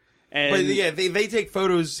 And But yeah, they take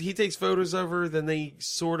photos. He takes photos of her. Then they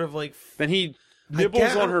sort of like. then he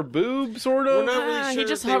nibbles on her boob, sort of. We're not really he sure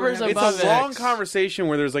just if they were hovers having It's above a it. long sex. conversation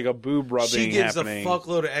where there's like a boob rubbing She gives happening. a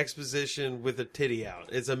fuckload of exposition with a titty out.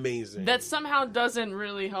 It's amazing. That somehow doesn't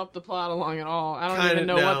really help the plot along at all. I don't Kinda, even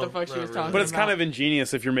know what no, the fuck she not was really. talking about. But it's kind of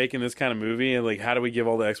ingenious if you're making this kind of movie, and like, how do we give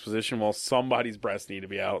all the exposition while somebody's breasts need to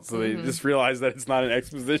be out? So they just realize that it's not an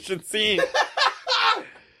exposition scene.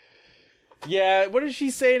 Yeah, what did she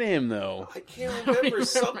say to him though? I can't remember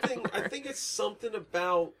something. I think it's something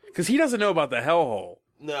about. Because he doesn't know about the hellhole.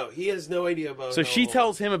 No, he has no idea about. So she hellhole.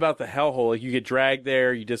 tells him about the hellhole. Like, you get dragged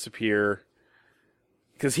there, you disappear.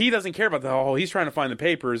 Because he doesn't care about the hellhole. He's trying to find the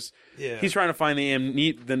papers. Yeah. He's trying to find the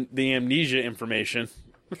amnesia information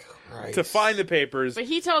Christ. to find the papers. But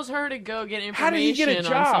he tells her to go get information. How did he get a on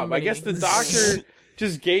job? I somebody. guess the doctor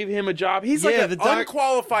just gave him a job. He's like Yeah, an the doc-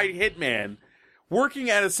 unqualified hitman working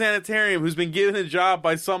at a sanitarium who's been given a job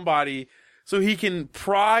by somebody so he can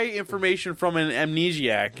pry information from an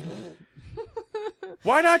amnesiac.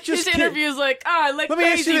 Why not just His interview's like, I like Let me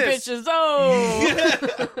ask crazy you this. bitches.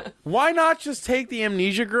 Oh, Why not just take the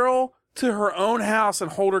amnesia girl to her own house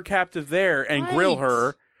and hold her captive there and grill Right.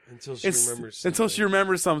 her until she remembers. until she something.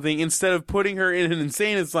 remembers something, instead of putting her in an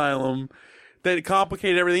insane asylum that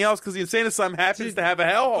complicated everything else, because the insane asylum happens to have a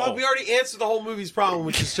Well, hellhole. we already answered the whole movie's problem,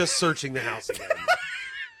 which is just searching the house again.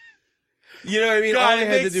 You know what I mean? God, All they it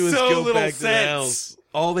had to makes do was so go little back to the sense. house.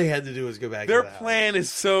 All they had to do was go back Their to the house. plan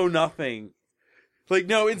is so nothing. Like,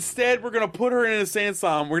 no, instead we're going to put her in an insane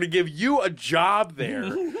asylum. We're going to give you a job there,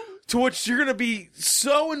 to which you're going to be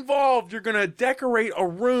so involved, you're going to decorate a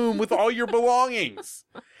room with all your belongings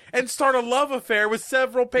and start a love affair with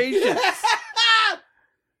several patients.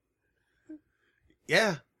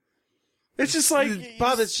 Yeah. It's just like,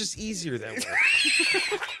 Bob, it's just easier that way.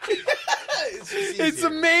 It's just it's easier.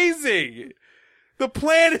 amazing. The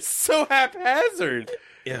plan is so haphazard.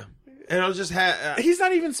 Yeah. And I'll just He's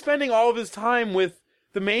not even spending all of his time with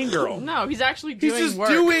the main girl. no, he's actually He's doing just work.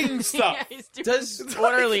 doing stuff. Yeah, he's doing Does-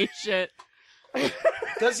 orderly shit.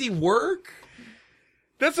 Does he work?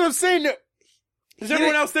 That's what I'm saying. No. Is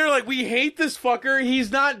everyone else there like, we hate this fucker?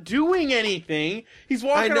 He's not doing anything. He's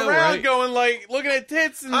walking I know, around right? going like, looking at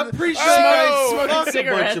tits and... I'm pretty sure Oh! he fucked a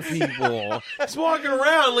bunch of cigarettes. people. He's walking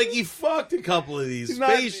around like he fucked a couple of these He's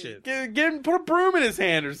not- patients. Get him, put a broom in his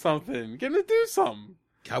hand or something. Get him to do something.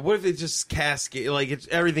 God, what if it just cascade? Like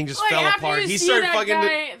everything just Like, fell after apart. you He see started that fucking.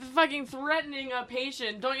 guy fucking threatening a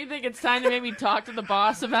patient, don't you think it's time to maybe talk to the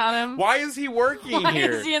boss about him? Why is he working Why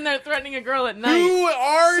here? is he in there threatening a girl at night? Who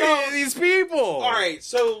are So- these people? All right,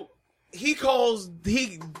 so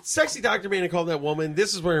sexy Dr. Manning called that woman.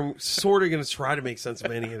 This is where I'm sort of going to try to make sense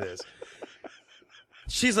of any of this.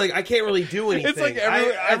 She's like, I can't really do anything. It's like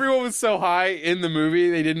I- everyone was so high in the movie,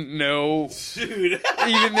 they didn't know dude,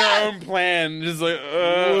 even their own plan. Just like,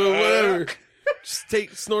 whatever.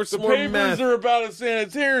 Just snort The some more papers meth. are about a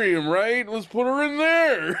sanitarium, right? Let's put her in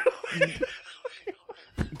there.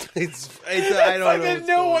 I don't know. What's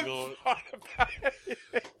no going one on. thought about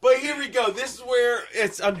it. But here we go. This is where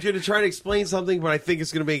I'm going to try to explain something, but I think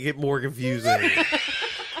it's going to make it more confusing.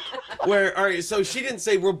 Where, all right, so she didn't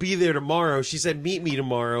say we'll be there tomorrow. She said meet me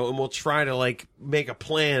tomorrow, and we'll try to like make a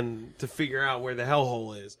plan to figure out where the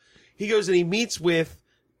hellhole is. He goes and he meets with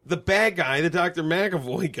the bad guy, the Dr.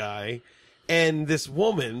 McAvoy guy, and this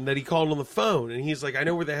woman that he called on the phone. And he's like, I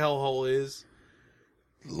know where the hellhole is.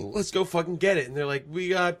 Let's go fucking get it. And they're like, we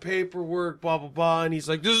got paperwork, blah, blah, blah. And he's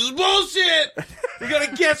like, this is bullshit. We got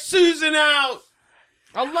to get Susan out.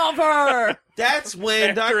 I love her! That's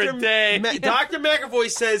when After a Dr. day. Dr.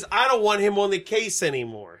 McAvoy says, I don't want him on the case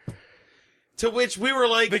anymore. To which we were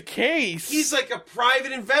like, The case. he's like a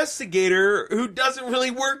private investigator who doesn't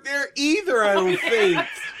really work there either, I don't think.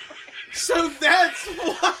 So that's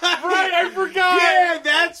why. Right, I forgot. Yeah,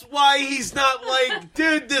 that's why he's not like,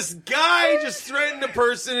 dude, this guy just threatened a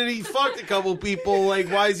person and he fucked a couple people. Like,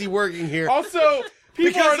 why is he working here? Also,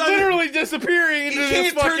 people Because are literally disappearing He into this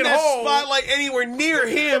can't turn fucking that hole. spotlight anywhere near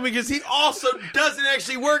him because he also doesn't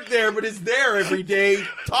actually work there, but is there every day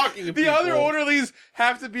talking to The people. other orderlies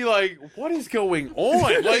have to be like, what is going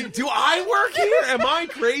on? Like, do I work here? Am I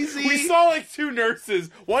crazy? We saw like two nurses.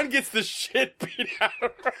 One gets the shit beat out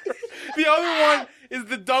of her. The other one is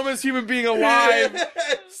the dumbest human being alive,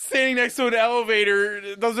 standing next to an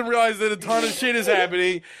elevator, doesn't realize that a ton of shit is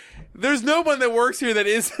happening. There's no one that works here that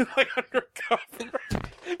isn't like undercover.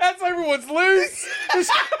 That's everyone's loose.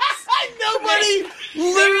 Nobody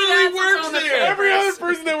literally that's works on the there. Every other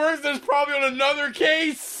person that works there is probably on another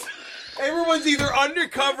case. Everyone's either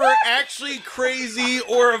undercover, actually crazy,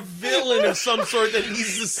 or a villain of some sort that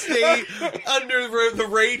needs to stay under the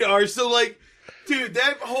radar. So, like, Dude,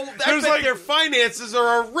 that There's like- their finances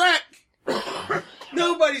are a wreck.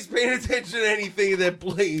 Nobody's paying attention to anything in that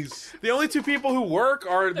place. The only two people who work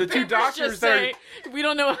are the two Papers doctors just that say, we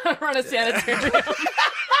don't know how to run a sanitarium.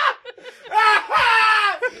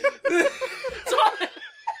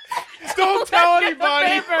 don't tell Get the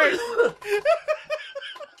anybody. papers.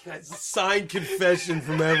 That's a signed confession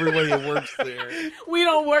from everybody that works there. We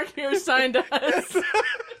don't work here, signed us.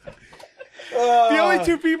 The only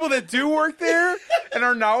two people that do work there and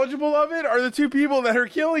are knowledgeable of it are the two people that are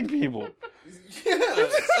killing people.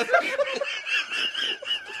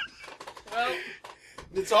 Well,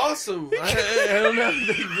 It's awesome. I don't know.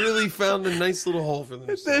 They really found a nice little hole for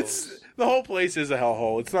themselves. The whole place is a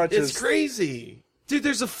hellhole. It's not just It's crazy. Dude,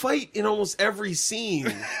 there's a fight in almost every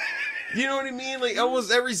scene. You know what I mean? Like,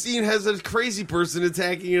 almost every scene has a crazy person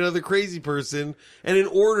attacking another crazy person, and an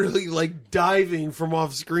orderly, like, diving from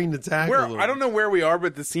off screen to tackle them. I don't know where we are,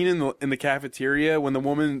 but the scene in the cafeteria when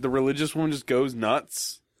the religious woman just goes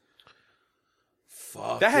nuts.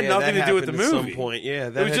 Fuck. That had nothing to do with the happened at movie. Some point. Yeah,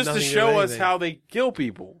 It was just to show us how they kill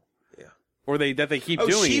people. Yeah. Or that they keep Oh,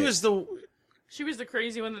 doing she it. was the... she was the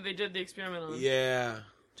crazy one that they did the experiment on. Yeah.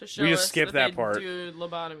 To show We just us skipped that that part. They do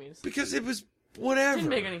lobotomies. Because it was... Whatever. Didn't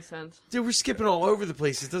make any sense. Dude, we're skipping all over the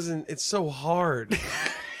place. It's so hard.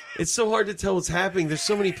 It's so hard to tell what's happening. There's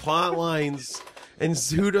so many plot lines, and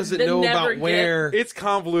who doesn't They know never about where. It's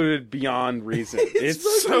convoluted beyond reason. It's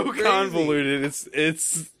so fucking crazy. convoluted.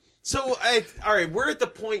 It's So, all right, we're at the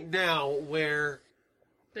point now where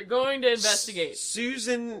They're going to investigate.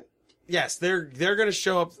 Susan, yes, they're going to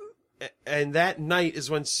show up, and that night is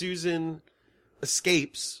when Susan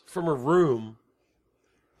escapes from her room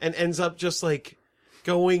and ends up just like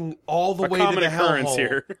going all the a way to common the occurrence hellhole.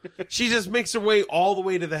 here. She just makes her way all the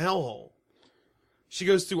way to the hellhole. She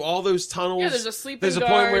goes through all those tunnels. Yeah, there's a sleeping There's a guard,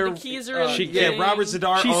 point where the keys are in the yeah, thing. Robert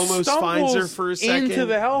Zadar She almost finds her stumbles for a second. into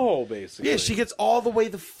the hellhole, basically. Yeah, she gets all the way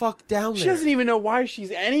the fuck down She there. doesn't even know why she's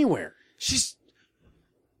anywhere.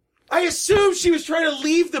 I assume she was trying to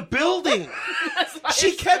leave the building.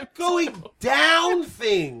 She kept going down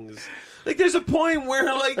things. Like, there's a point where,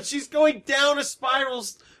 like, she's going down a spiral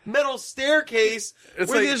metal staircase It's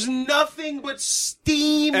where like- there's nothing but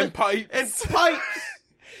steam And pipes. and pipes.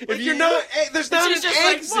 Like, you- you're not. There's not She's an just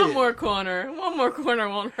exit. like, one more corner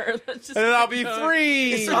won't hurt. Let's just And then I'll keep be going.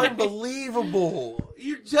 free. It's unbelievable.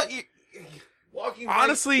 You're walking. right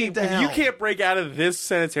Honestly, into if hell. you can't break out of this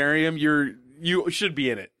sanitarium, you should be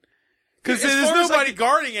in it. Because As there's far as, nobody like-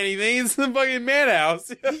 guarding anything. It's the fucking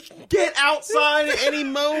madhouse. Get outside at any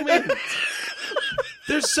moment.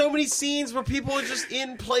 There's so many scenes where people are just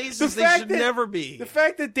in places they should never be. The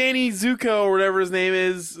fact that Danny Zuko, or whatever his name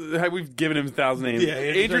is, we've given him 1,000 names. Yeah,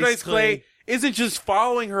 Andrew Dice Clay isn't just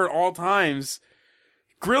following her at all times,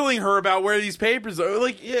 grilling her about where these papers are.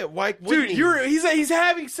 Like, Yeah, why? dude, he's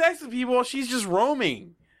having sex with people while she's just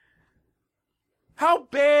roaming. How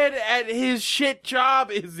bad at his shit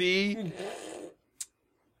job is he?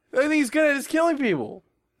 I think he's good at is killing people,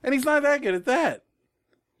 and he's not that good at that.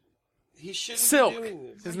 He shouldn't Silk. be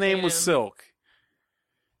doing this. His name was Yeah. Silk.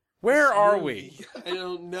 Where are we? I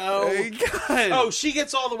don't know. God. Oh, she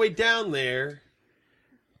gets all the way down there.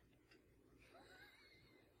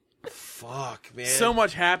 Fuck, man. So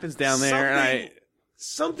much happens down there, and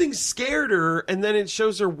Something scared her, and then it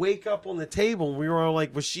shows her wake up on the table, and we were all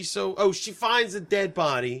like, was she so... Oh, she finds a dead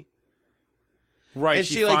body, right, and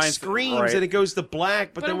she like finds- screams, right. and it goes to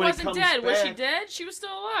black, but But then it when it wasn't comes dead. Was she back- dead? She was still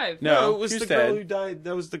alive. No, it was she the dead. girl who died.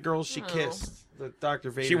 That was the girl she Oh. kissed. The Dr.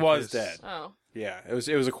 Vader She was kiss. dead. Oh. Yeah, it was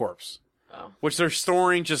a corpse, Oh. which they're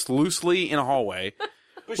storing just loosely in a hallway.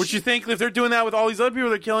 But Which you think if they're doing that with all these other people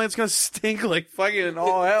they're killing, it's gonna stink like fucking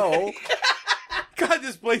all hell. God,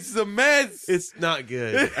 this place is a mess. It's not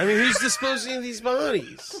good. I mean, who's disposing of these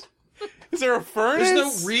bodies? Is there a furnace?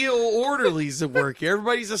 There's no real orderlies at work here.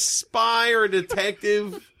 Everybody's a spy or a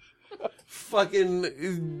detective.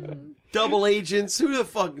 Fucking double agents. Who the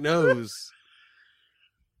fuck knows?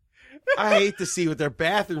 I hate to see what their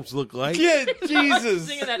bathrooms look like. Yeah, I was Jesus.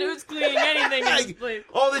 thinking that. Who's cleaning anything in this place?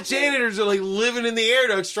 All the janitors are like living in the air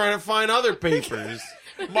ducts trying to find other papers.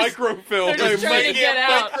 Microfilm. They're just trying to get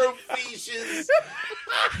out. Microfiches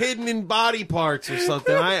hidden in body parts or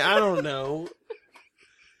something. I don't know.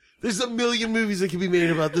 There's a million movies that can be made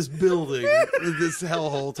about this building that this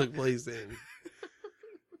hellhole took place in.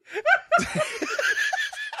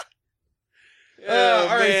 Oh,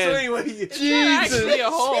 all right, man. so anyway, It's not actually a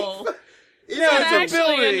hole. No, not it's a actually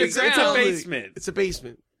building. It's a underground. basement It's a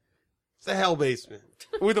basement. It's a hell basement.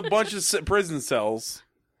 with a bunch of prison cells.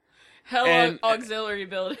 Hell And- auxiliary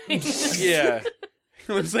building. Yeah, it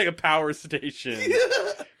looks like a power station.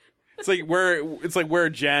 It's like where a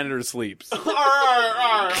janitor sleeps. All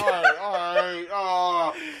right.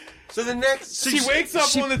 So the next, She wakes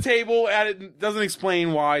up on the table and it doesn't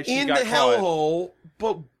explain why she in got the caught. hellhole,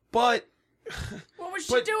 but What was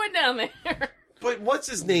she doing down there? But what's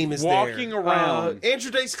his name is Walking there. around. Andrew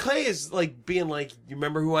Dice Clay is like being like, you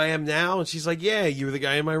remember who I am now? And she's like, yeah, you were the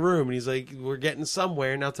guy in my room. And he's like, we're getting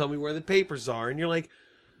somewhere. Now tell me where the papers are. And you're like,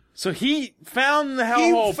 So he found the He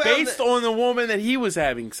hellhole found based the- on the woman that he was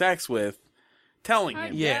having sex with, telling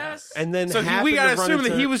him. yeah. Yes. And then So we happened gotta to run assume that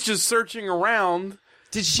into- he was just searching around,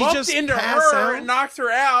 Did she bumped just into pass her, out? knocked her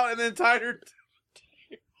out, and then tied her.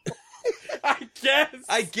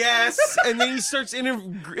 I guess. And then he starts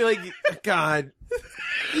God.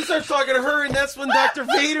 He starts talking to her, and that's when Dr.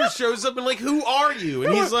 Vader shows up and like, who are you?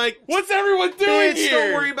 And he's like, What's everyone doing bitch, here?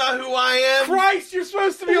 don't worry about who I am. Christ, you're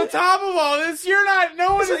supposed to be on top of all this. You're not.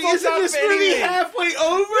 No one is It's like, on isn't top this of movie anything. halfway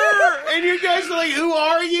over? And you guys are like, who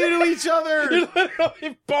are you to each other? You're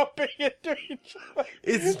literally bumping into each other.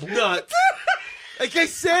 It's nuts. Like I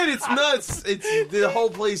said, it's nuts. It's the whole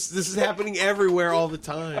place. This is happening everywhere all the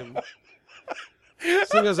time.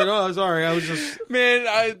 So I was like, oh, sorry. I was just... Man,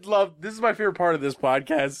 I love. This is my favorite part of this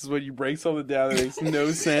podcast. Is when you break something down that makes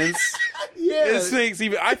no sense. Yeah. This makes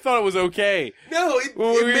even. I thought it was okay. No, it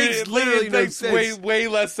makes literally no makes sense. way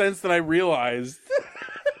less sense than I realized.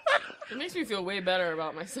 It makes me feel way better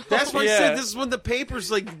about myself. That's why I Yeah. said this is when the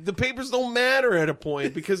papers don't matter at a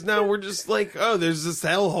point, because now we're just like, oh, there's this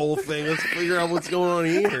hellhole thing. Let's figure out what's going on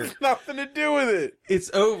here. Nothing to do with it.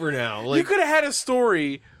 It's over now. You Like, could have had a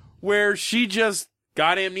story where she just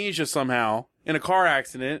got amnesia somehow in a car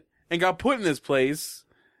accident and got put in this place,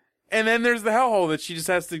 and then there's the hellhole that she just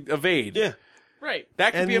has to evade. yeah, Right.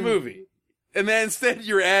 That could And be a then- movie. And then instead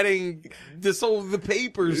you're adding this whole the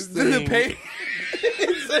papers the thing.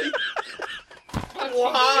 It's like,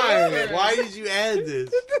 why? Why did you add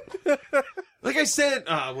this? Like I said,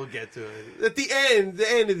 we'll get to it. At the end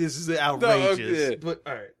of this is outrageous. okay. But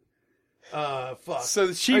all right. Fuck.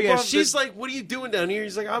 So she bumped she's the- like, what are you doing down here?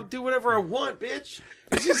 He's like, I'll do whatever I want, bitch.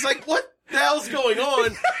 And she's like, what the hell's going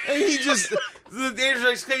on? And he just, the Andrew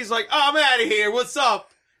Dice Clay's like, oh, I'm out of here. What's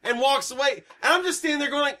up? And walks away. And I'm just standing there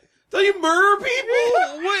going like, don't you murder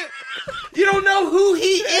people? What? You don't know who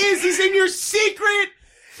he is. He's in your secret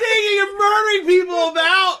thing you're murdering people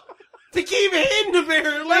about to keep hidden,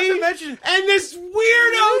 apparently. Not to mention- And this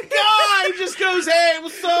weirdo guy just goes, hey,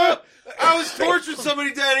 what's up? I was torturing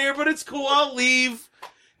somebody down here, but it's cool. I'll leave.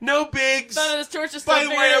 No bigs. None of this torture By stuff the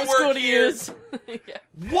figured way, I out was cool work to here. use. Yeah.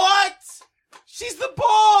 What? She's the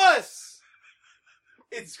boss.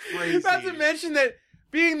 It's crazy. Not to mention that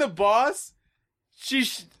being the boss,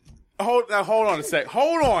 hold on a sec.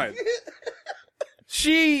 Hold on.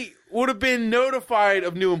 She would have been notified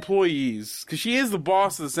of new employees because she is the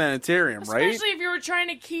boss of the sanitarium, right? Especially if you were trying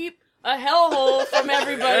to keep a hellhole from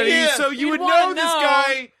everybody. Yeah. So you You'd would wanna know this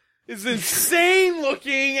guy is insane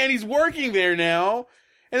looking and he's working there now.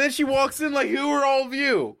 And then she walks in like, who are all of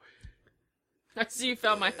you? I see you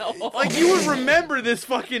found my hellhole. Like, you would remember this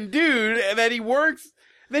fucking dude and that he works.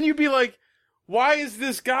 Then you'd be like, why is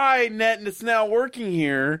this guy that's now working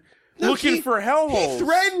here looking for hellholes? He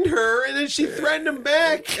threatened her, and then she threatened him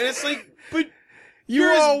back. And it's like, but You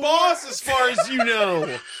you're all his boss as far as you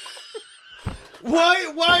know.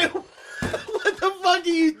 Why? What the fuck are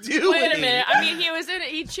you doing? Wait a minute. I mean,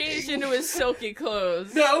 he changed into his silky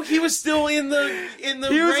clothes. No, he was still in the He was in the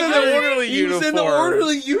regular- orderly He was in the uniform.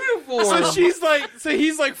 orderly uniform. So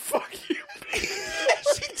he's like, fuck you.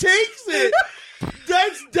 She takes it.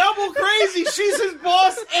 That's double crazy. She's his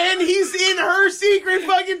boss, and he's in her secret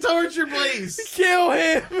fucking torture place. Kill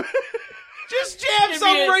him. Just jab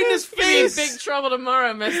something right in his You'll be in face. big trouble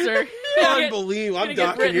tomorrow, mister. Unbelievable. I'm gonna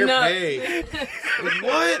get docking your written up. pay. Like,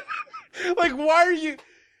 what? Like, why are you...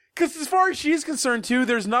 Because as far as she's concerned, too,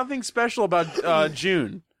 there's nothing special about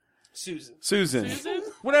June. Susan.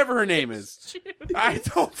 Whatever her name is. I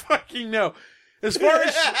don't fucking know. As far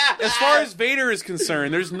as Vader is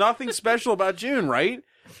concerned, there's nothing special about June, right?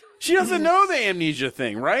 She doesn't know the amnesia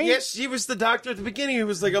thing, right? Yes, she was the doctor at the beginning who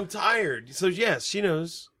was like, I'm tired. So, yes, she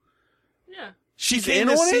knows. Yeah. She's Came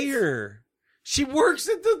in to on see it? her. She works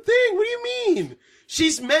at the thing. What do you mean?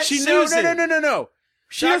 She's met No. She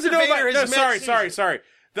Dr. doesn't know Vader about... No, has met sorry.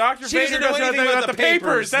 Dr. She Vader doesn't know anything about the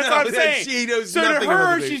papers. That's No, what I'm saying. she knows So to nothing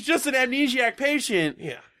about her, the she's just an amnesiac patient.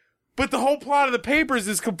 Yeah. But the whole plot of the papers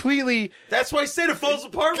is completely... That's why I said it falls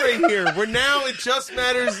apart right here. Where now it just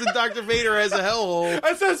matters that Dr. Vader has a hellhole.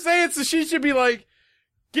 That's what I'm saying. So she should be like,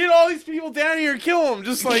 get all these people down here and kill them.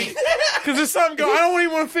 Just like, because there's something going. I don't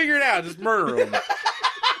even want to figure it out. Just murder them.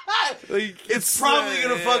 Like, It's probably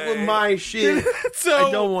gonna fuck with my shit. So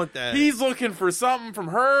I don't want that. He's looking for something from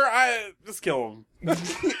her. I just kill him.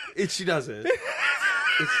 She doesn't.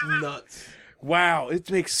 It's nuts. Wow,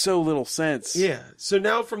 it makes so little sense. Yeah. So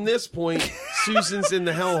now from this point, Susan's in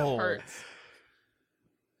the hellhole. Hurts.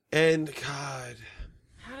 And God,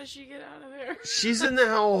 How does she get out of there? she's in the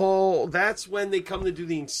hellhole. That's when they come to do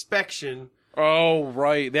the inspection. Oh,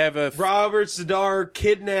 right. They have a Robert Zadar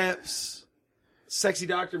kidnaps Sexy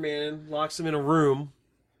Dr. Man, locks him in a room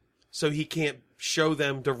so he can't show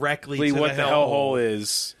them directly to what the hellhole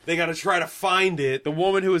is. They got to try to find it. The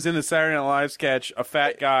woman who was in the Saturday Night Live sketch, a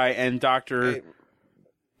fat guy, and Dr.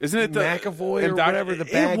 Isn't it the McAvoy and or whatever the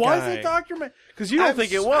bad guy? Was it Dr. Because you don't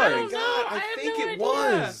think it was. I don't know. I have think no it idea.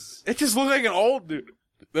 was. It just looked like an old dude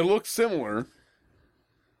that looked similar.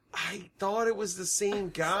 I thought it was the same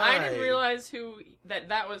guy. I didn't realize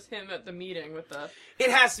that was him at the meeting with the. It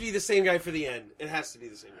has to be the same guy for the end. It has to be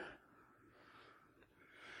the same guy.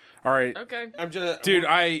 All right. Okay. I'm just, Dude,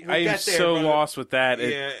 I am get there, so brother. lost with that.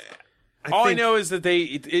 Yeah. All I think- know is that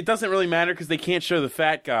it doesn't really matter because they can't show the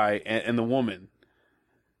fat guy and the woman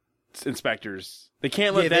inspectors. They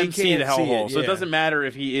can't let Yeah, they them see the can't see hellhole, it, so it yeah. doesn't matter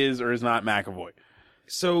if he is or is not McAvoy.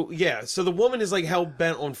 So yeah, so the woman is like hell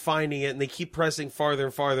bent on finding it, and they keep pressing farther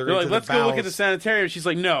and farther. They're into like, let's the go look at the bowels. sanitarium. She's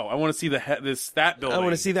like, no, I want to see that building. I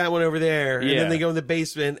want to see that one over there. And Yeah. then they go in the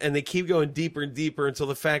basement, and they keep going deeper and deeper until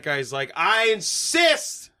the fat guy's like, "I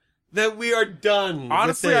insist that we are done." with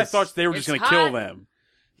Honestly, I this." thought they were just It's going to kill hot. them.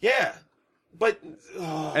 yeah, but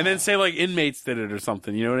And then say, like, inmates did it or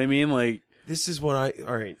something. You know what I mean? Like, this is what I.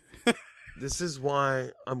 All right, this is why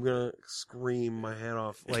I'm gonna scream my head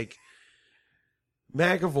off. Like,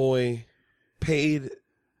 McAvoy paid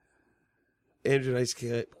Andrew Dice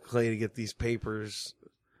Clay to get these papers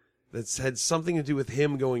that had something to do with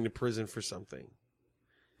him going to prison for something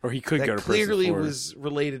or he could that go to prison clearly for it. was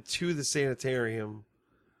related to the sanitarium.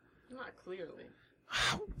 Not clearly.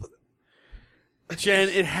 Jen,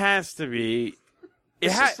 it has to be.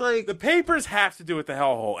 It's just like- the papers have to do with the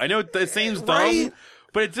hellhole. I know it seems Right? dumb,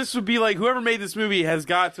 but it just would be like whoever made this movie has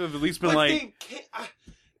got to have at least been But like, they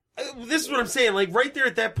can't, this is what I'm saying. Like right there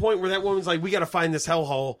at that point where that woman's like, "We got to find this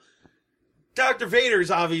hellhole." Dr.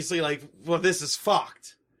 Vader's obviously like, "Well, this is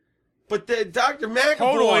fucked." But the Dr. McAvoy,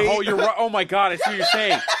 hold on, you're right. Oh my god, I see what you're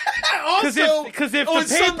saying. also, Because if in the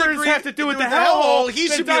some papers degree have to do with the hellhole, hellhole, he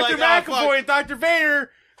then should be Dr. like, "Oh, McAvoy fuck." and Dr.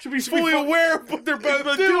 Vader should be fully aware of what they're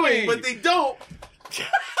both doing. but they don't.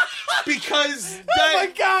 Because Oh my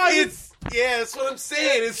God, that's what I'm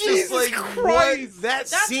saying. It's Jesus just like Christ. what that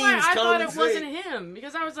That's seems why I thought it common wasn't sense. him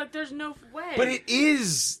because I was like, "There's no way." But it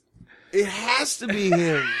is. It has to be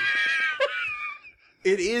him.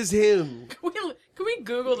 It is him. Can we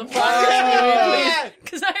Google the plot of this movie, please?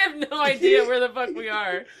 Because I have no idea where the fuck we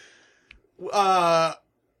are. I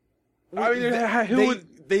mean,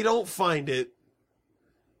 they don't find it.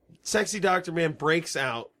 Sexy Dr. Man breaks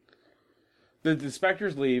out. the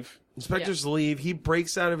inspectors leave. Inspectors leave. He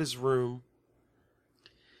breaks out of his room.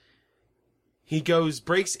 He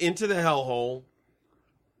breaks into the hellhole.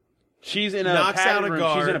 She's in a Knocks out padded a room.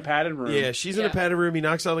 guard. She's in a padded room. Yeah, she's in a Yeah. padded room. He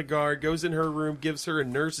knocks out a guard, goes in her room, gives her a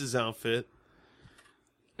nurse's outfit.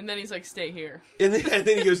 And then he's like, "Stay here." And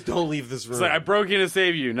then he goes, "Don't leave this room." It's like, I broke in to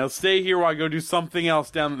save you. Now stay here while I go do something else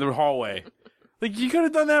down the hallway. Like, you could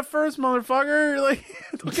have done that first, motherfucker. Like,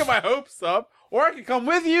 don't get my hopes up. Or I could come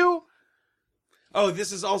with you. Oh,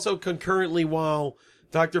 this is also concurrently while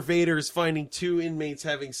Dr. Vader is finding two inmates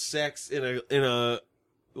having sex in a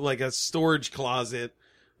like a storage closet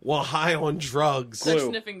while high on drugs. They're Glue.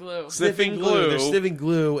 sniffing glue. Sniffing glue. They're sniffing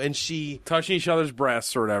glue, and she Touching each other's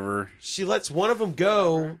breasts or whatever. lets one of them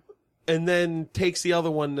go, and then takes the other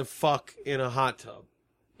one to fuck in a hot tub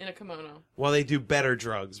In a kimono. while they do better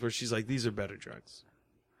drugs. Where she's like, "These are better drugs.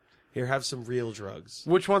 Here, have some real drugs."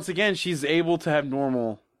 Which, once again, she's able to have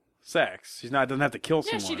normal sex. She's not doesn't have to kill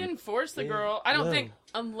Yeah, someone. she didn't force the Yeah, girl. I don't no. think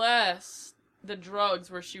unless the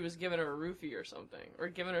drugs where she was giving her a roofie or something, or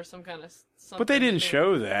giving her some kind of something. But they didn't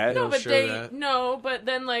show that. No, don't but show that. but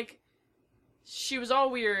then like she was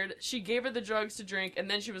all weird. She gave her the drugs to drink, and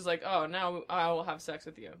then she was like, "Oh, now I will have sex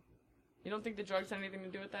with you." You don't think the drugs had anything to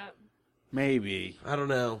do with that? Maybe. I don't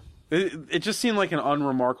know. It just seemed like an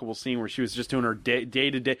unremarkable scene where she was just doing her day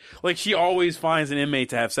to day. Like, she always finds an inmate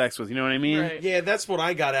to have sex with. You know what I mean? Right. Yeah, that's what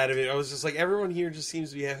I got out of it. I was just like, everyone here just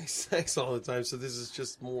seems to be having sex all the time, so this is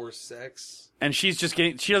just more sex. And she's just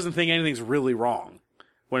getting. She doesn't think anything's really wrong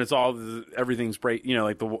when it's all everything's break. You know,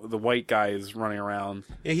 like the white guy is running around.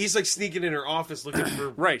 Yeah, he's like sneaking in her office looking for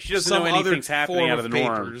Right. She doesn't some know other anything's happening form out of the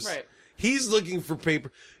norm. papers. Right. He's looking for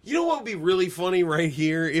paper. You know what would be really funny right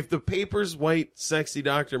here? If the papers white sexy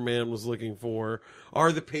Dr. Man was looking for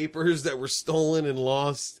are the papers that were stolen and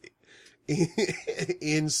lost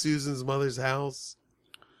in Susan's mother's house.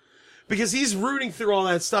 Because he's rooting through all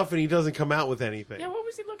that stuff and he doesn't come out with anything. Yeah, what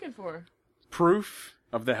was he looking for? Proof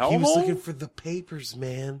of the hellhole? He was looking for the papers,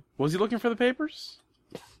 man. Was he looking for the papers?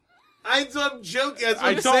 I'm joking. That's what I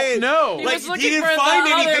I'm don't saying. know. He Like, was looking he didn't for find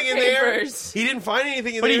the other anything in there. papers. He didn't find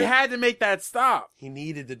anything in But there. he had to make that stop. He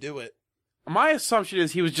needed to do it. My assumption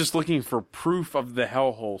is he was just looking for proof of the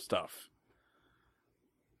hellhole stuff.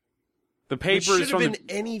 The It papers should have from been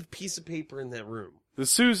the, any piece of paper in that room. the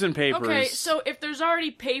Susan papers. Okay, so if there's already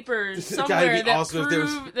papers It's gotta somewhere be that awesome if there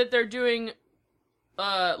was- prove that they're doing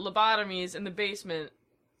lobotomies in the basement,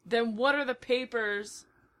 then what are the papers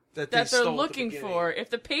That that they they're stole at the looking beginning. for? If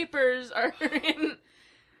the papers are in...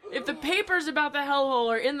 If the papers about the hellhole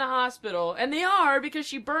are in the hospital, and they are because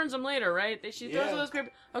she burns them later, right? She throws Yeah. all those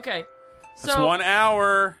papers... Okay, That's so... 1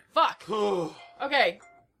 hour. Fuck. Okay,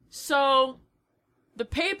 so the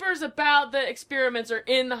papers about the experiments are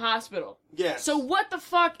in the hospital. Yes. So what the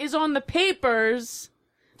fuck is on the papers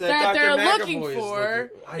Dr. that they're McAvoy looking is for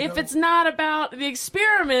looking- I if know. it's not about the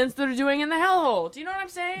experiments that are doing in the hellhole? Do you know what I'm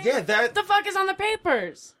saying? Yeah, that... What the fuck is on the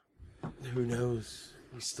papers? Who knows?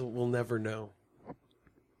 We'll never know.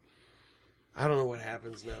 I don't know what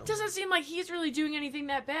happens now. It doesn't seem like he's really doing anything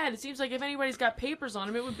that bad. It seems like if anybody's got papers on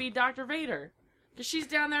him, it would be Dr. Vader. Because she's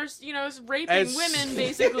down there, you know, raping As- women,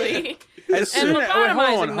 basically. As soon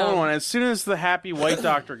lobotomizing hold them. on. As soon as the happy white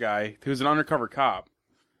doctor guy, who's an undercover cop,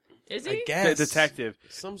 Is I he? guess. detective,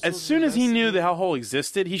 Some sort as of soon as he knew the investigation. hellhole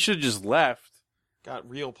existed, he should have just left. Got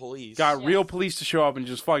real police. Got Yes. real police to show up and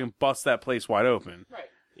just fucking bust that place wide open. Right.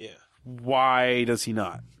 Yeah. Why does he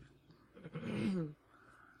not?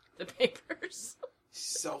 The papers.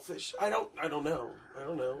 Selfish. I don't know.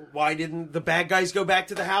 Why didn't the bad guys go back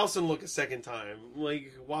to the house and look a second time?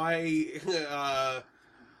 Like, why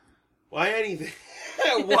anything?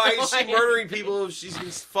 Why is she Why? murdering people if she's gonna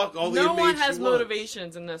fuck all the No inmates one she has wants?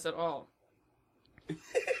 motivations in this at all.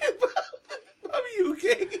 Are you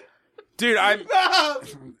okay? Dude, I'm. Bob!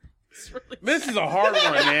 It's really This is a hard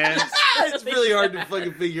one, man. It's really hard to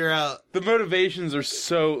fucking figure out. The motivations are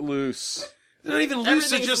so loose. They're not even loose,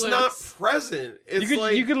 they're Everything's just loose. not present. It's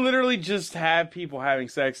You could literally just have people having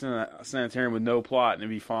sex in a sanitarium with no plot and it'd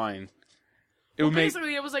be fine. It would make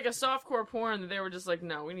Basically, it was like a softcore porn that they were just like,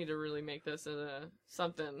 no, we need to really make this into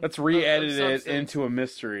something. let's of re-edit it substance. into a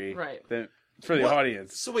mystery, Right. for the What-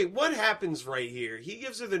 audience. So wait, what happens right here? He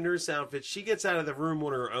gives her the nurse outfit. She gets out of the room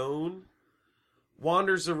on her own,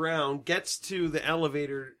 wanders around, gets to the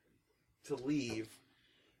elevator to leave.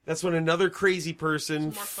 That's when another crazy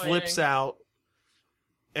person Some more flips fighting. out,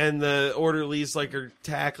 and the orderlies like are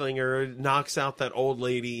tackling her, knocks out that old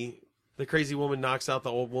lady. The crazy woman knocks out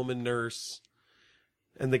the old woman nurse.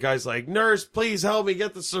 And the guy's like, "Nurse, please help me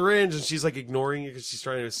get the syringe." And she's like ignoring it because she's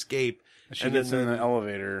trying to escape. She and gets then in the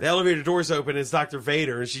elevator. The elevator doors open. It's Dr.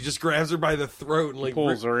 Vader, and she just grabs her by the throat and like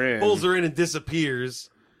Pulls her in. pulls her in, and disappears.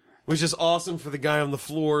 Which is awesome for the guy on the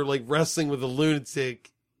floor, like wrestling with a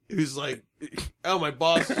lunatic, who's like, "Oh, my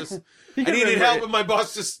boss just I needed help," and my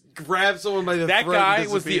boss just grabbed someone by the That throat. and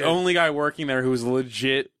guy was the disappeared. only guy working there who was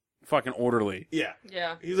legit fucking orderly. Yeah,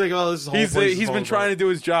 Yeah. he's like, "Oh, this is whole He's been trying to do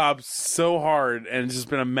his job so hard and it's just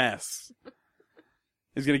been a mess.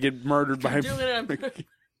 He's gonna get murdered by. I'm doing it. I'm putting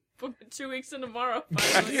 2 weeks in tomorrow.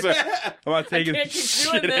 Finally. Yeah. I'm not taking can't keep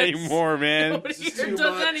shit doing this. anymore, man. Nobody This is here too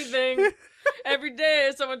does much. anything. Every day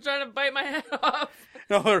is someone trying to bite my head off,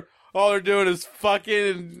 All they're doing is fucking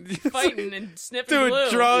and fighting and sniffing doing glue.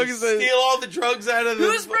 drugs. And, Steal all the drugs out of the.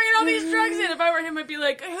 Who's bringing all these drugs in? If I were him, I'd be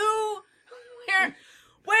like, who?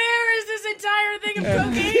 Where is this entire thing of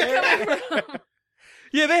cocaine coming from?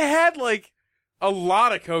 yeah, they had like a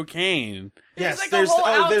lot of cocaine, Yes, like a there's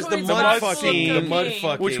whole there's the Altoids mud box fucking, full of the mud cocaine.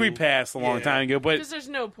 fucking, which we passed a long Yeah. time ago. But Because there's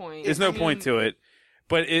no point. there's no point to it.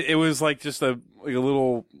 But it was like just a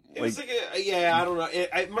little It was like I don't know.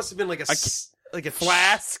 It must have been like a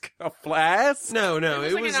flask, a flask. No, It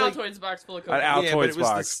was like an Altoids box full of An cocaine. Al- yeah, but it Altoids was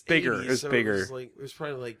box. the Bigger. 80s, It was so bigger. It was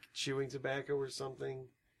probably like chewing tobacco or something.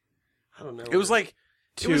 I don't know. It was like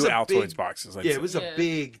two was a Altoids big- boxes. I'd yeah, say. it was Yeah. a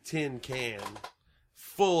big tin can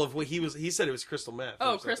full of what he said it was crystal meth. Oh,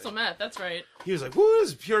 or something. crystal meth. That's right. He was like, "Woo, this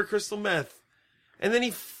is pure crystal meth." And then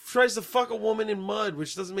he tries to fuck a woman in mud,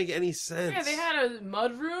 which doesn't make any sense. Yeah, they had a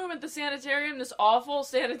mud room at the sanitarium. This awful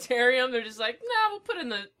sanitarium. They're just like, nah, we'll put it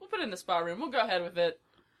in the spa room. We'll go ahead with it.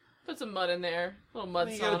 Put some mud in there. A little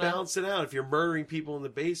mud You sauna. gotta balance it out. If you're murdering people in the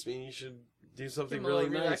basement, you should do something Give 'em a really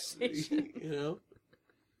little nice. relaxation. You know?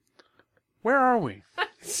 Where are we?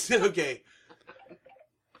 Okay.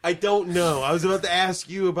 I don't know. I was about to ask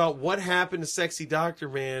you about what happened to Sexy Dr.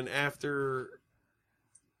 Man after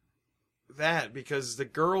that, because the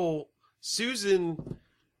girl, Susan,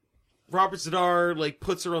 Robert Zadar, like,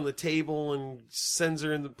 puts her on the table and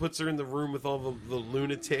puts her in the room with all the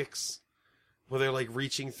lunatics, where they're, like,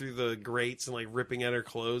 reaching through the grates and, like, ripping at her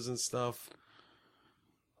clothes and stuff.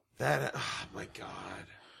 That, oh my God.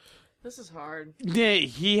 This is hard. Yeah,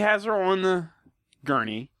 he has her on the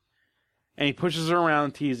gurney, and he pushes her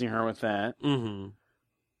around, teasing her with that. Mm-hmm.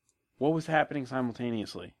 What was happening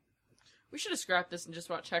simultaneously? We should have scrapped this and just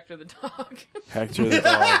watched Hector the dog. Hector the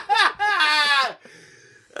dog.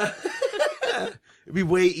 It'd be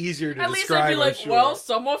way easier to At least describe. I'd be like, I'm sure. well,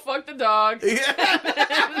 someone fucked the dog.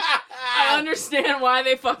 I understand why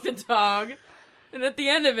they fucked the dog. And at the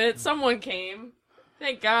end of it, someone came.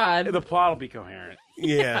 Thank God. The plot will be coherent.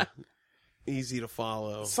 Yeah. Easy to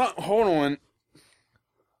follow. Hold on.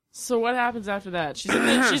 So what happens after that?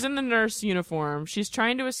 She's in the nurse uniform. She's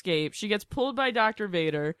trying to escape. She gets pulled by Dr.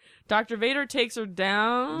 Vader. Dr. Vader takes her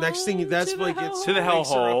down. Next thing, that's what gets To the wakes her up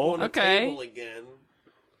hellhole. on the Okay. table again.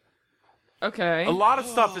 Okay. A lot of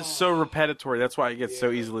stuff is so repetitory. That's why it gets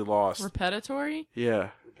so easily lost. Repetitory? Yeah.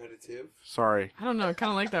 Repetitive. Sorry. I don't know. I kind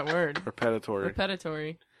of like that word. Repetitory.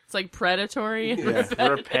 Repetitory. It's like predatory. Yeah.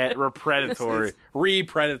 Repredatory.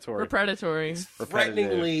 Re-predatory. Repredatory.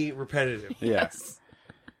 Threateningly repetitive. Yeah. Yes.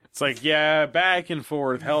 It's like, yeah, back and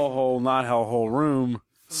forth, hellhole, not hellhole room.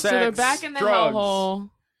 Sex, So they're back in the drugs. hellhole.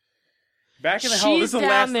 Back in the hellhole. This is the She's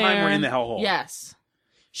last down time we're there. in the hellhole. Yes.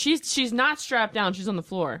 She's not strapped down. She's on the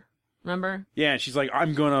floor. Remember? Yeah, and she's like,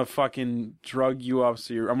 I'm gonna fucking drug you up,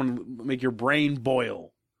 so I'm gonna make your brain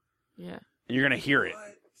boil. Yeah. And you're gonna hear it.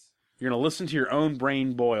 You're gonna listen to your own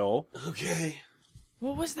brain boil. Okay.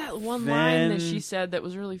 What was that one line that Then- she said that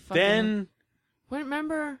was really fucking... Then, Wait,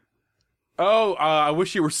 remember? I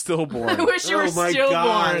wish you were stillborn. I wish you were Oh my stillborn.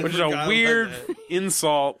 God. Which is Forgot a about weird that.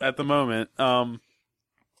 insult at the moment.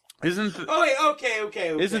 Isn't the, Oh, wait,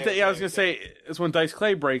 okay. isn't the, yeah, I was gonna say, it's when Dice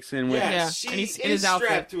Clay breaks in with, Yeah, Yeah, she and he's is in his outfit.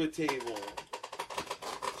 strapped to a table.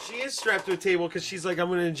 She is strapped to a table because she's like, I'm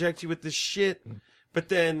going to inject you with this shit. But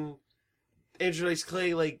then Andrew Dice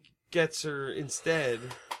Clay, like, gets her instead.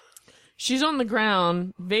 She's on the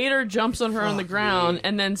ground. Vader jumps on her on the Fuck ground, me.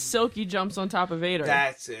 and then Silky jumps on top of Vader.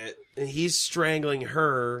 That's it. And he's strangling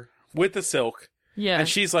her. with the silk. yeah. And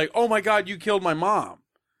she's like, oh my God, you killed my mom.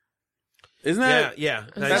 Isn't that? Yeah.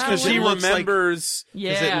 Is That's that Because what she it looks like- remembers.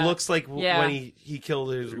 yeah. 'cause it looks like Yeah. when he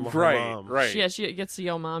killed her Right, mom. right. Yeah, she gets to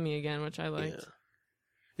yell mommy again, which I liked. Yeah.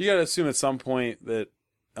 You gotta assume at some point that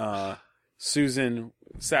Susan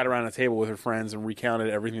sat around a table with her friends and recounted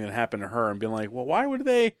everything that happened to her and been like, well, why did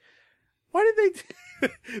they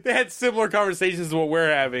they had similar conversations to what we're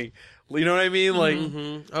having. You know what I mean? Like,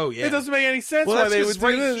 Mhm. Oh, yeah. it doesn't make any sense Well, why that's they 'cause would do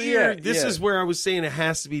right this. here, Yeah, this yeah. is where I was saying it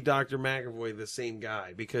has to be Dr. McAvoy, the same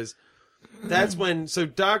guy, because that's when. So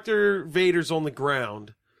Dr. Vader's on the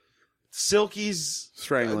ground, Silky's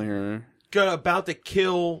strangling her. about to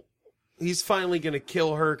kill. He's finally going to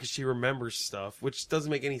kill her because she remembers stuff, which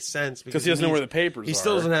doesn't make any sense Because he doesn't know where the papers he are.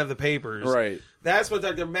 still doesn't have the papers. Right. That's when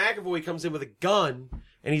Dr. McAvoy comes in with a gun,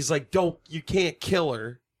 and he's like, you can't kill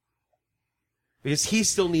her. Because he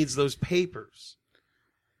still needs those papers.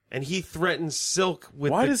 And he threatens Silk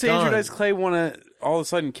with Why the does gun. Andrew Dice Clay want to all of a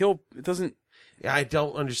sudden kill? It doesn't. I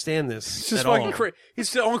don't understand this It's just at fucking all. he's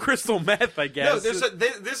still on crystal meth, I guess. No,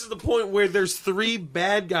 this is the point where there's three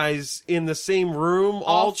bad guys in the same room,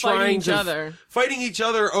 all fighting trying each to other. fighting each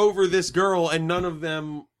other over this girl, and none of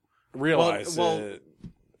them. realize well, it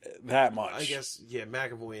that much. I guess, yeah,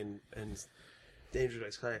 McAvoy and Andrew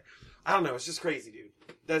Dice Clay. I don't know. It's just crazy, dude.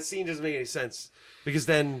 That scene doesn't make any sense because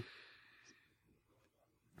then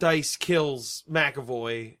Dice kills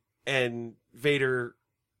McAvoy and Vader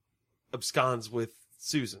absconds with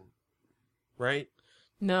Susan, right?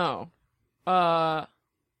 No.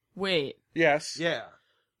 Wait. Yes. Yeah.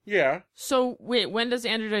 Yeah. So, wait, when does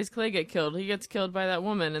Andrew Dice Clay get killed? He gets killed by that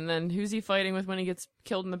woman, and then who's he fighting with when he gets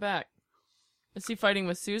killed in the back? Is he fighting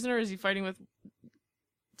with Susan, or is he fighting with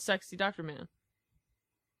Sexy Dr. Man?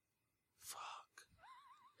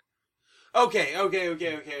 Okay.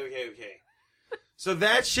 So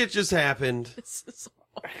that shit just happened. This is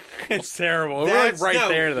It's terrible. We're like right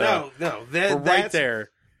there, though. No, We're right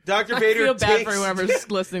there. Dr. I Vader feel bad takes, for whoever's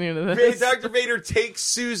listening to this. Dr. Vader takes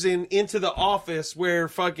Susan into the office where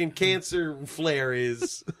fucking Cancer Flare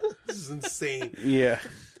is. This is insane. Yeah.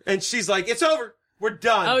 And she's like, "It's over. We're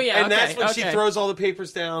done." Oh, yeah, and that's okay, when she okay. throws all the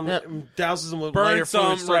papers down, Yep. and douses them with Burn lighter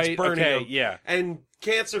fluid, some, starts right? burning Okay, them. yeah. And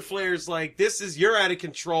Cancer Flare's like, "You're out of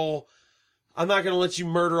control." I'm not going to let you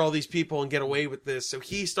murder all these people and get away with this. So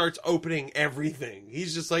he starts opening everything.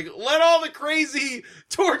 He's just like, let all the crazy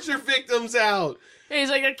torture victims out. Yeah, he's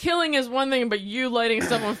like, a killing is one thing, but you lighting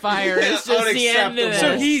stuff on fire is just the end of this.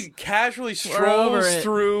 So he casually strolls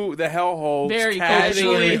through the hellhole. Very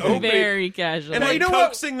casually casually. Very casually. And like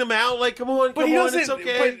coaxing them out, like, come on, it's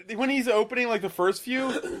okay. But when he's opening like the first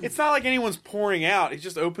few, it's not like anyone's pouring out. He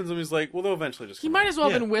just opens them. He's like, well, they'll eventually just. He might as well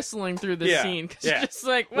have been whistling through the scene because it's just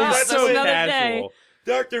like, well, that's so so another casual. day.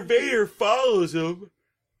 Dr. Vader follows him,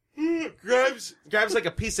 grabs like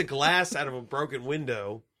a piece of glass out of a broken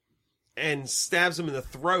window, and stabs him in the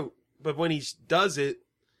throat. But when he does it,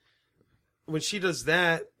 when she does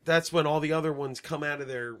that, that's when all the other ones come out of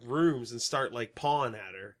their rooms and start like pawing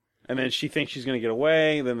at her. And then she thinks she's going to get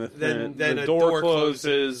away. Then the a door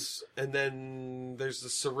closes. And then there's the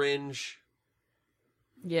syringe.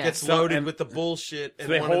 Yeah. Gets loaded with the bullshit. And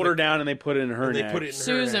so they hold her down and they put it in her neck.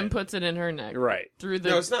 Susan puts it in her neck. Right.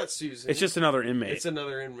 No, it's not Susan. It's just another inmate. It's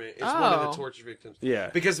another inmate. It's one of the torture victims.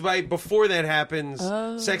 Yeah. Because before that happens,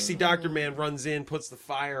 Sexy Dr. Man runs in, puts the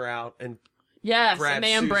fire out, and and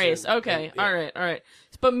they embrace. Susan. Okay, all right.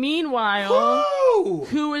 But meanwhile,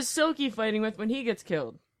 who is Silky fighting with when he gets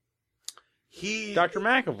killed? Dr.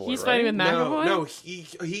 McAvoy. He's fighting with McAvoy? No,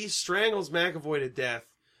 he strangles McAvoy to death,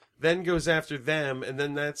 then goes after them, and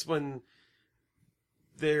then that's when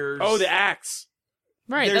there's... Oh, the axe.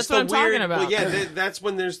 Right, that's what I'm talking about. Well, yeah, that's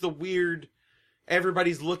when there's the weird...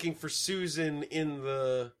 Everybody's looking for Susan in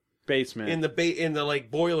the... basement. In the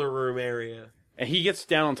like, boiler room area. And he gets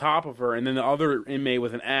down on top of her, and then the other inmate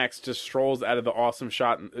with an axe just strolls out of the awesome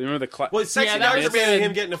shot. Remember the well, it's Sexy Dr. Man and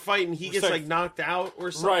him getting a fight, and he gets like knocked out or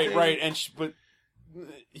something. Right. And but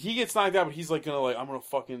he gets knocked out, but he's like I'm gonna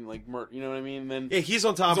fucking like murder. You know what I mean? And then he's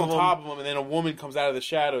on top of him, and then a woman comes out of the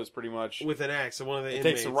shadows, pretty much with an axe. And one of the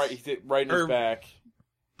inmates takes it right in his back.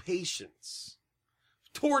 Patients,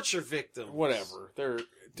 torture victims, whatever.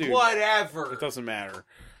 Whatever. It doesn't matter.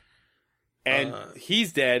 And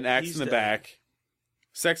he's dead, axe in the back.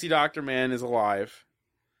 Sexy Dr. Man is alive.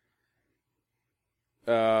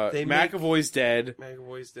 McAvoy's dead.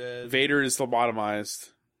 Vader is lobotomized.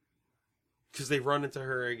 Because they run into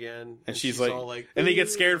her again. And she's like, and they get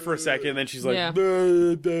scared for a second, and then she's like, yeah.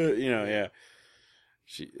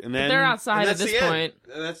 And then they're outside at this point.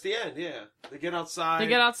 And that's the end, yeah. They get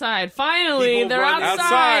outside. Finally, they're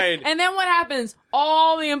outside. And then what happens?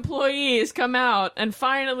 All the employees come out and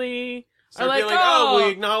finally are like,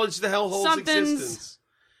 we acknowledge the hellhole's existence.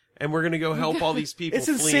 And we're going to go help all these people. It's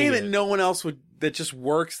insane that no one else that just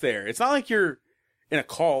works there. It's not like you're in a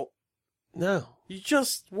cult. No. You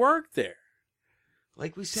just work there.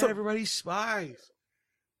 Like we said, everybody's spies.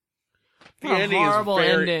 The ending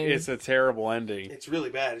is it's a terrible ending. It's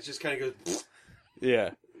really bad. It just kind of goes.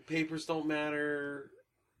 Yeah. Papers don't matter.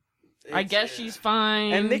 I guess she's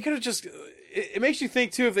fine. And they could have just. It makes you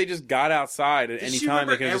think too if they just got outside at any time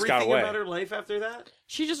they could have just got away. Did she remember everything about her life after that?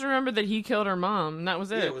 She just remembered that he killed her mom. And that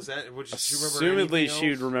was it. Yeah, was that? Assumedly, she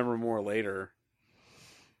would remember more later.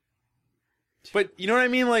 But you know what I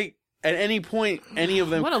mean? Like at any point, any of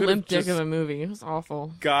them. What a limp dick of a movie! It was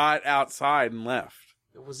awful. Got outside and left.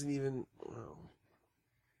 It wasn't even.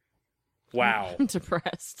 Wow. I'm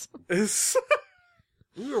depressed.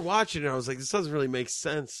 We were watching it, I was like, this doesn't really make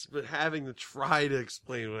sense, but having to try to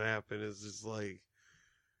explain what happened is just like,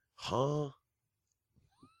 huh?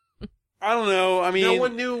 I don't know. I mean, no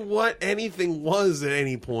one knew what anything was at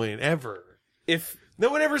any point, ever. If no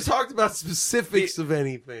one ever talked about specifics of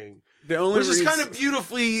anything. The only which is kind of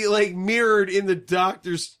beautifully like mirrored in the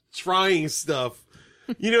doctors trying stuff.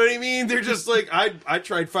 You know what I mean? They're just like, I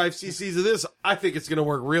tried 5 cc's of this. I think it's going to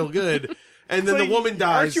work real good. And then the woman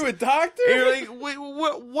dies. Aren't you a doctor? And you're like, wait,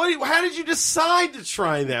 what? How did you decide to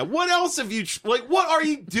try that? What else have you, what are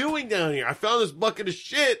you doing down here? I found this bucket of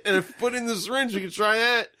shit and I put in the syringe. We can try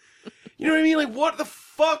that. You know what I mean? Like, what the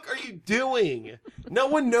fuck are you doing? No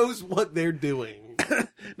one knows what they're doing.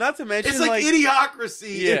 Not to mention, it's like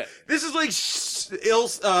Idiocracy. Yeah. This is like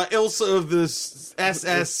Ilsa of the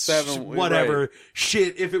SS whatever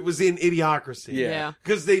shit if it was in Idiocracy. Yeah.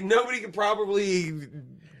 Because nobody could probably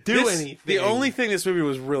do anything. The only thing this movie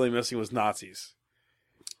was really missing was Nazis.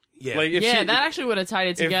 Yeah. Like that actually would have tied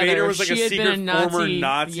it together. If Vader was like a secret former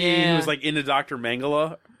Nazi who was like into Dr.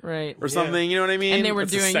 Mengele. Right. Or something, you know what I mean? And they were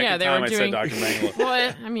That's doing, the second time I said Dr. Mengele.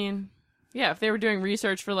 Well, I mean, yeah, if they were doing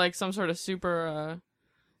research for like some sort of super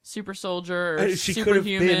soldier or she superhuman.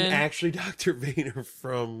 could have been actually Dr. Vader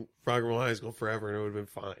from Froggerville High School forever and it would have been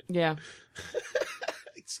fine. Yeah.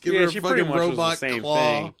 Give her a she fucking pretty much robot was the same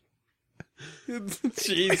claw. Thing.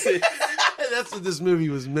 Jesus. That's what this movie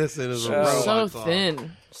was missing is a robot so claw.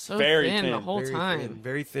 thin. So Very thin thin. the whole Very time. Thin.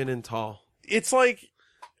 Very thin and tall. it's like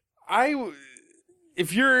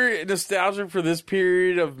if you're nostalgic for this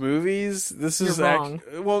period of movies, this is You're wrong.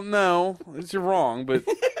 Well, no, you're wrong, but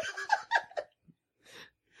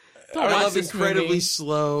Don't I watch love this incredibly movie.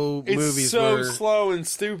 slow it's movies. so where slow and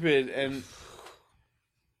stupid, and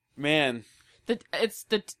man, The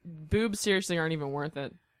boobs seriously aren't even worth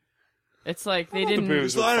it. It's like they the didn't.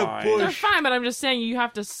 boobs There's a lot are of fine. bush. They're fine, but I'm just saying you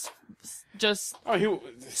have to just Oh, he,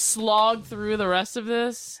 slog through the rest of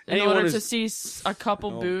this in Anyone order is- to see a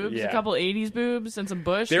couple Oh, boobs, yeah. a couple 80s boobs, and some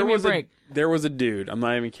bush. there Give me was a break. there was a dude. I'm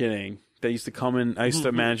not even kidding. That used to come in. I used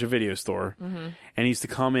to manage a video store, and he used to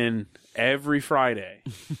come in every Friday.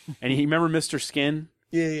 And he remember Mr. Skin.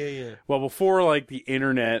 yeah. Well, before like the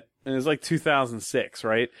internet, and it was like 2006,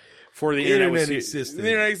 right? Before the internet was existed. The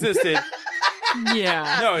internet existed.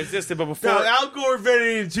 Yeah. No, it existed, but before. No, Al Gore invented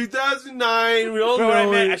it in 2009. We all No, what I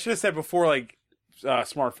know meant, I it. should have said before like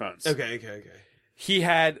smartphones. Okay. He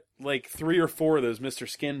had like 3 or 4 of those Mr.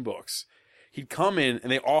 Skin books. He'd come in,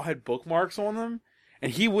 and they all had bookmarks on them,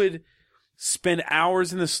 and he would spend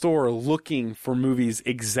hours in the store looking for movies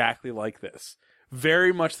exactly like this.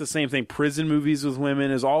 Very much the same thing. Prison movies with women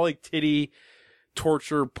is all like titty,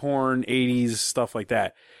 torture, porn, 80s, stuff like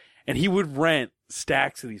that. And he would rent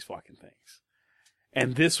stacks of these fucking things.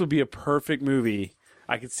 And this would be a perfect movie.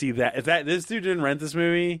 I could see that. If this dude didn't rent this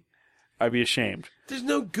movie, I'd be ashamed. There's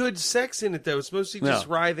no good sex in it, though. It's mostly just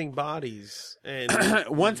No. writhing bodies. And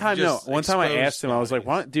One time I asked him, I was like,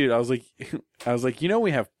 bodies. "What, dude?" I was like, you know,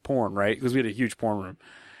 we have porn, right? Because we had a huge porn room,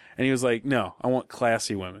 and he was like, "No, I want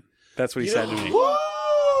classy women." That's what he said to me.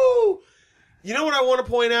 Woo! You know what I want to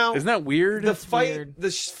point out? Isn't that weird? the fight, weird.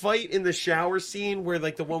 the fight in the shower scene where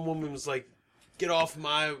like the one woman was like, "Get off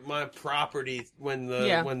my property," when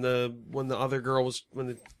the other girl was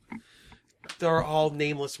they're all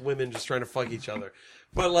nameless women just trying to fuck each other.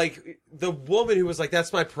 But like the woman who was like,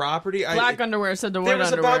 "That's my property." Black underwear said the They word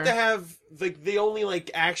was underwear. about to have like the only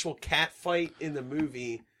like actual cat fight in the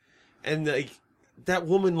movie, and like that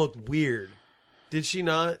woman looked weird. Did she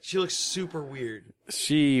not? She looked super weird.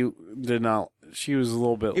 She did not. She was a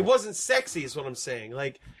little bit. It wasn't sexy, is what I'm saying.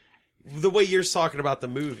 Like the way you're talking about the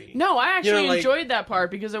movie. No, I actually like- enjoyed that part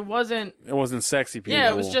because it wasn't. It wasn't sexy. People. Yeah,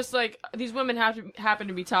 it was just like these women happen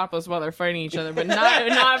to be topless while they're fighting each other, but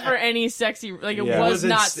not for any sexy. Like it Yeah. It was wasn't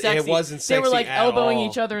not s- it sexy. wasn't They were sexy like at elbowing all.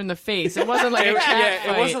 each other in the face. It wasn't like a cat yeah.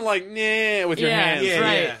 fight. It wasn't like nah with your Yeah, hands. Yeah,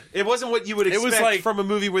 right. yeah. It wasn't what you would It expect was like- from a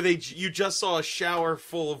movie where you just saw a shower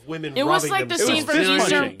full of women. It was rubbing like the themselves. scene from fist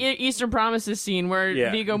Eastern punching. Eastern Promises scene where Yeah.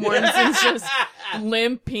 Viggo Mortensen's just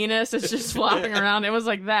limp penis is just flopping around. It was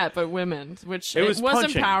like that, but women, which It was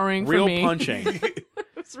punching. empowering Real for me. punching.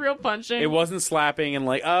 It's real punching. It wasn't slapping and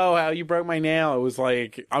like, oh, how you broke my nail. It was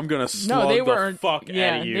like, I'm gonna slug no, they were the fuck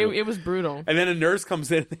yeah, out of you. it was brutal. And then a nurse comes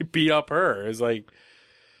in and they beat up her. It's like,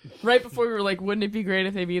 Right before we were like, wouldn't it be great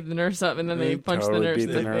if they beat the nurse up and then they punched totally the nurse beat in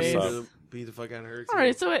the the nurse face? up. Beat the fuck out of her. All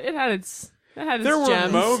right, so it had its there were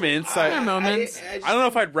gems. moments. There were moments. I don't know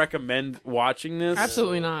if I'd recommend watching this.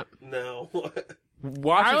 Absolutely not. No.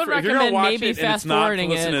 Watch I it would if you're gonna recommend watch maybe it and it's not to fast-forwarding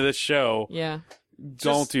listen it. to this show, Yeah.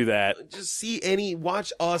 don't do that. Just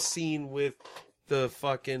watch a scene with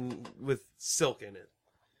with Silk in it.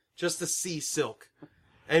 Just to see Silk.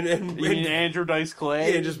 And You mean Andrew Dice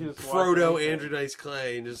Clay? yeah, just Frodo Andrew Dice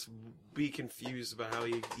Clay and just be confused about how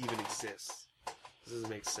he even exists. This doesn't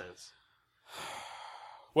make sense.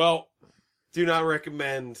 Well, Do not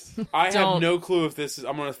recommend. I have Don't. no clue if this is.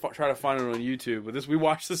 I'm gonna try to find it on YouTube, but we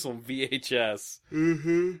watched this on VHS,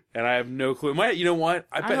 Mm-hmm. and I have no clue. You know what?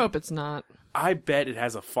 I hope it's not. I bet it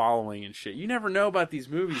has a following and shit. You never know about these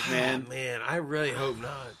movies, man. Man, I really hope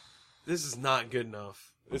not. This is not good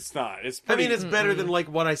enough. It's not. It's I pretty. mean, it's better than like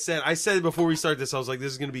what I said. I said before we started this, I was like,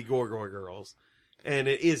 this is going to be Gorgory Girls. And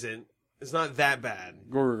it isn't. It's not that bad.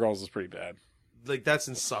 Gorger Girls is pretty bad. Like, that's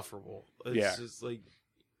insufferable. It's Yeah. just like.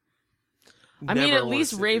 I mean, never at wanna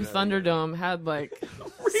least sit Rave through that again. Thunderdome had like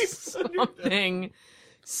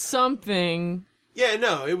something, Yeah,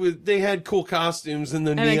 no, it was. They had cool costumes and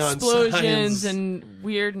the and neon explosions signs. and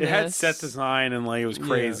weirdness. It had set design and like it was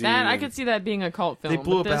crazy. That I and- could see that being a cult film. They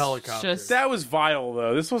blew but up a this helicopter. Just, That was vile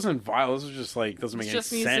though. This wasn't vile. This was just like doesn't make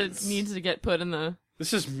just any sense. needs to get put in the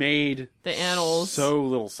This just made annals. so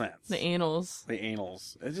little sense. The annals, The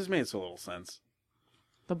anals. It just made so little sense.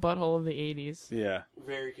 the butthole of the 80s. Yeah.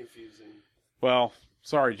 Very confusing. Well,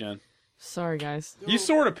 sorry, Jen. Sorry, guys. You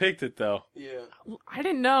sort of picked it though. Yeah. I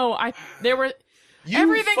didn't know. There were You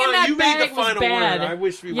everything in that you bag made the was final bad. word. I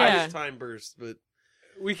wish we Yeah. watched Time Burst, but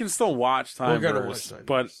We can still watch we're Time gonna Burst, watch Time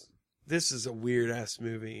but Burst. This is a weird ass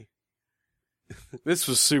movie. this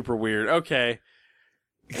was super weird. Okay.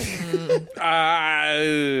 Mm.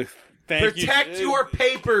 That Protect your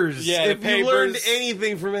papers. Yeah, if the you learned papers.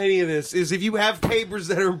 anything from any of this, is if you have papers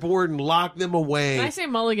that are important, lock them away. Can I say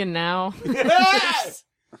mulligan now?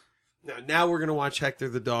 Now we're gonna watch Hector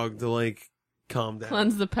the dog to like calm down.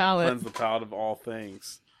 Cleanse the palate. Cleanse the palate of all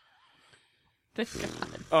things. Thank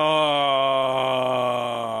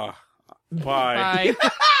God. Bye. Bye.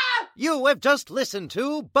 You have just listened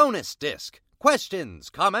to Bonus Disc. Questions,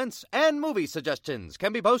 comments, and movie suggestions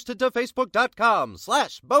can be posted to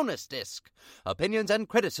Facebook.com/bonusdisc. Opinions and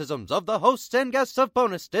criticisms of the hosts and guests of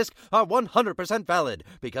Bonus Disc are 100% valid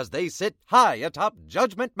because they sit high atop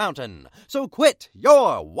Judgment Mountain. So quit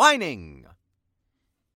your whining.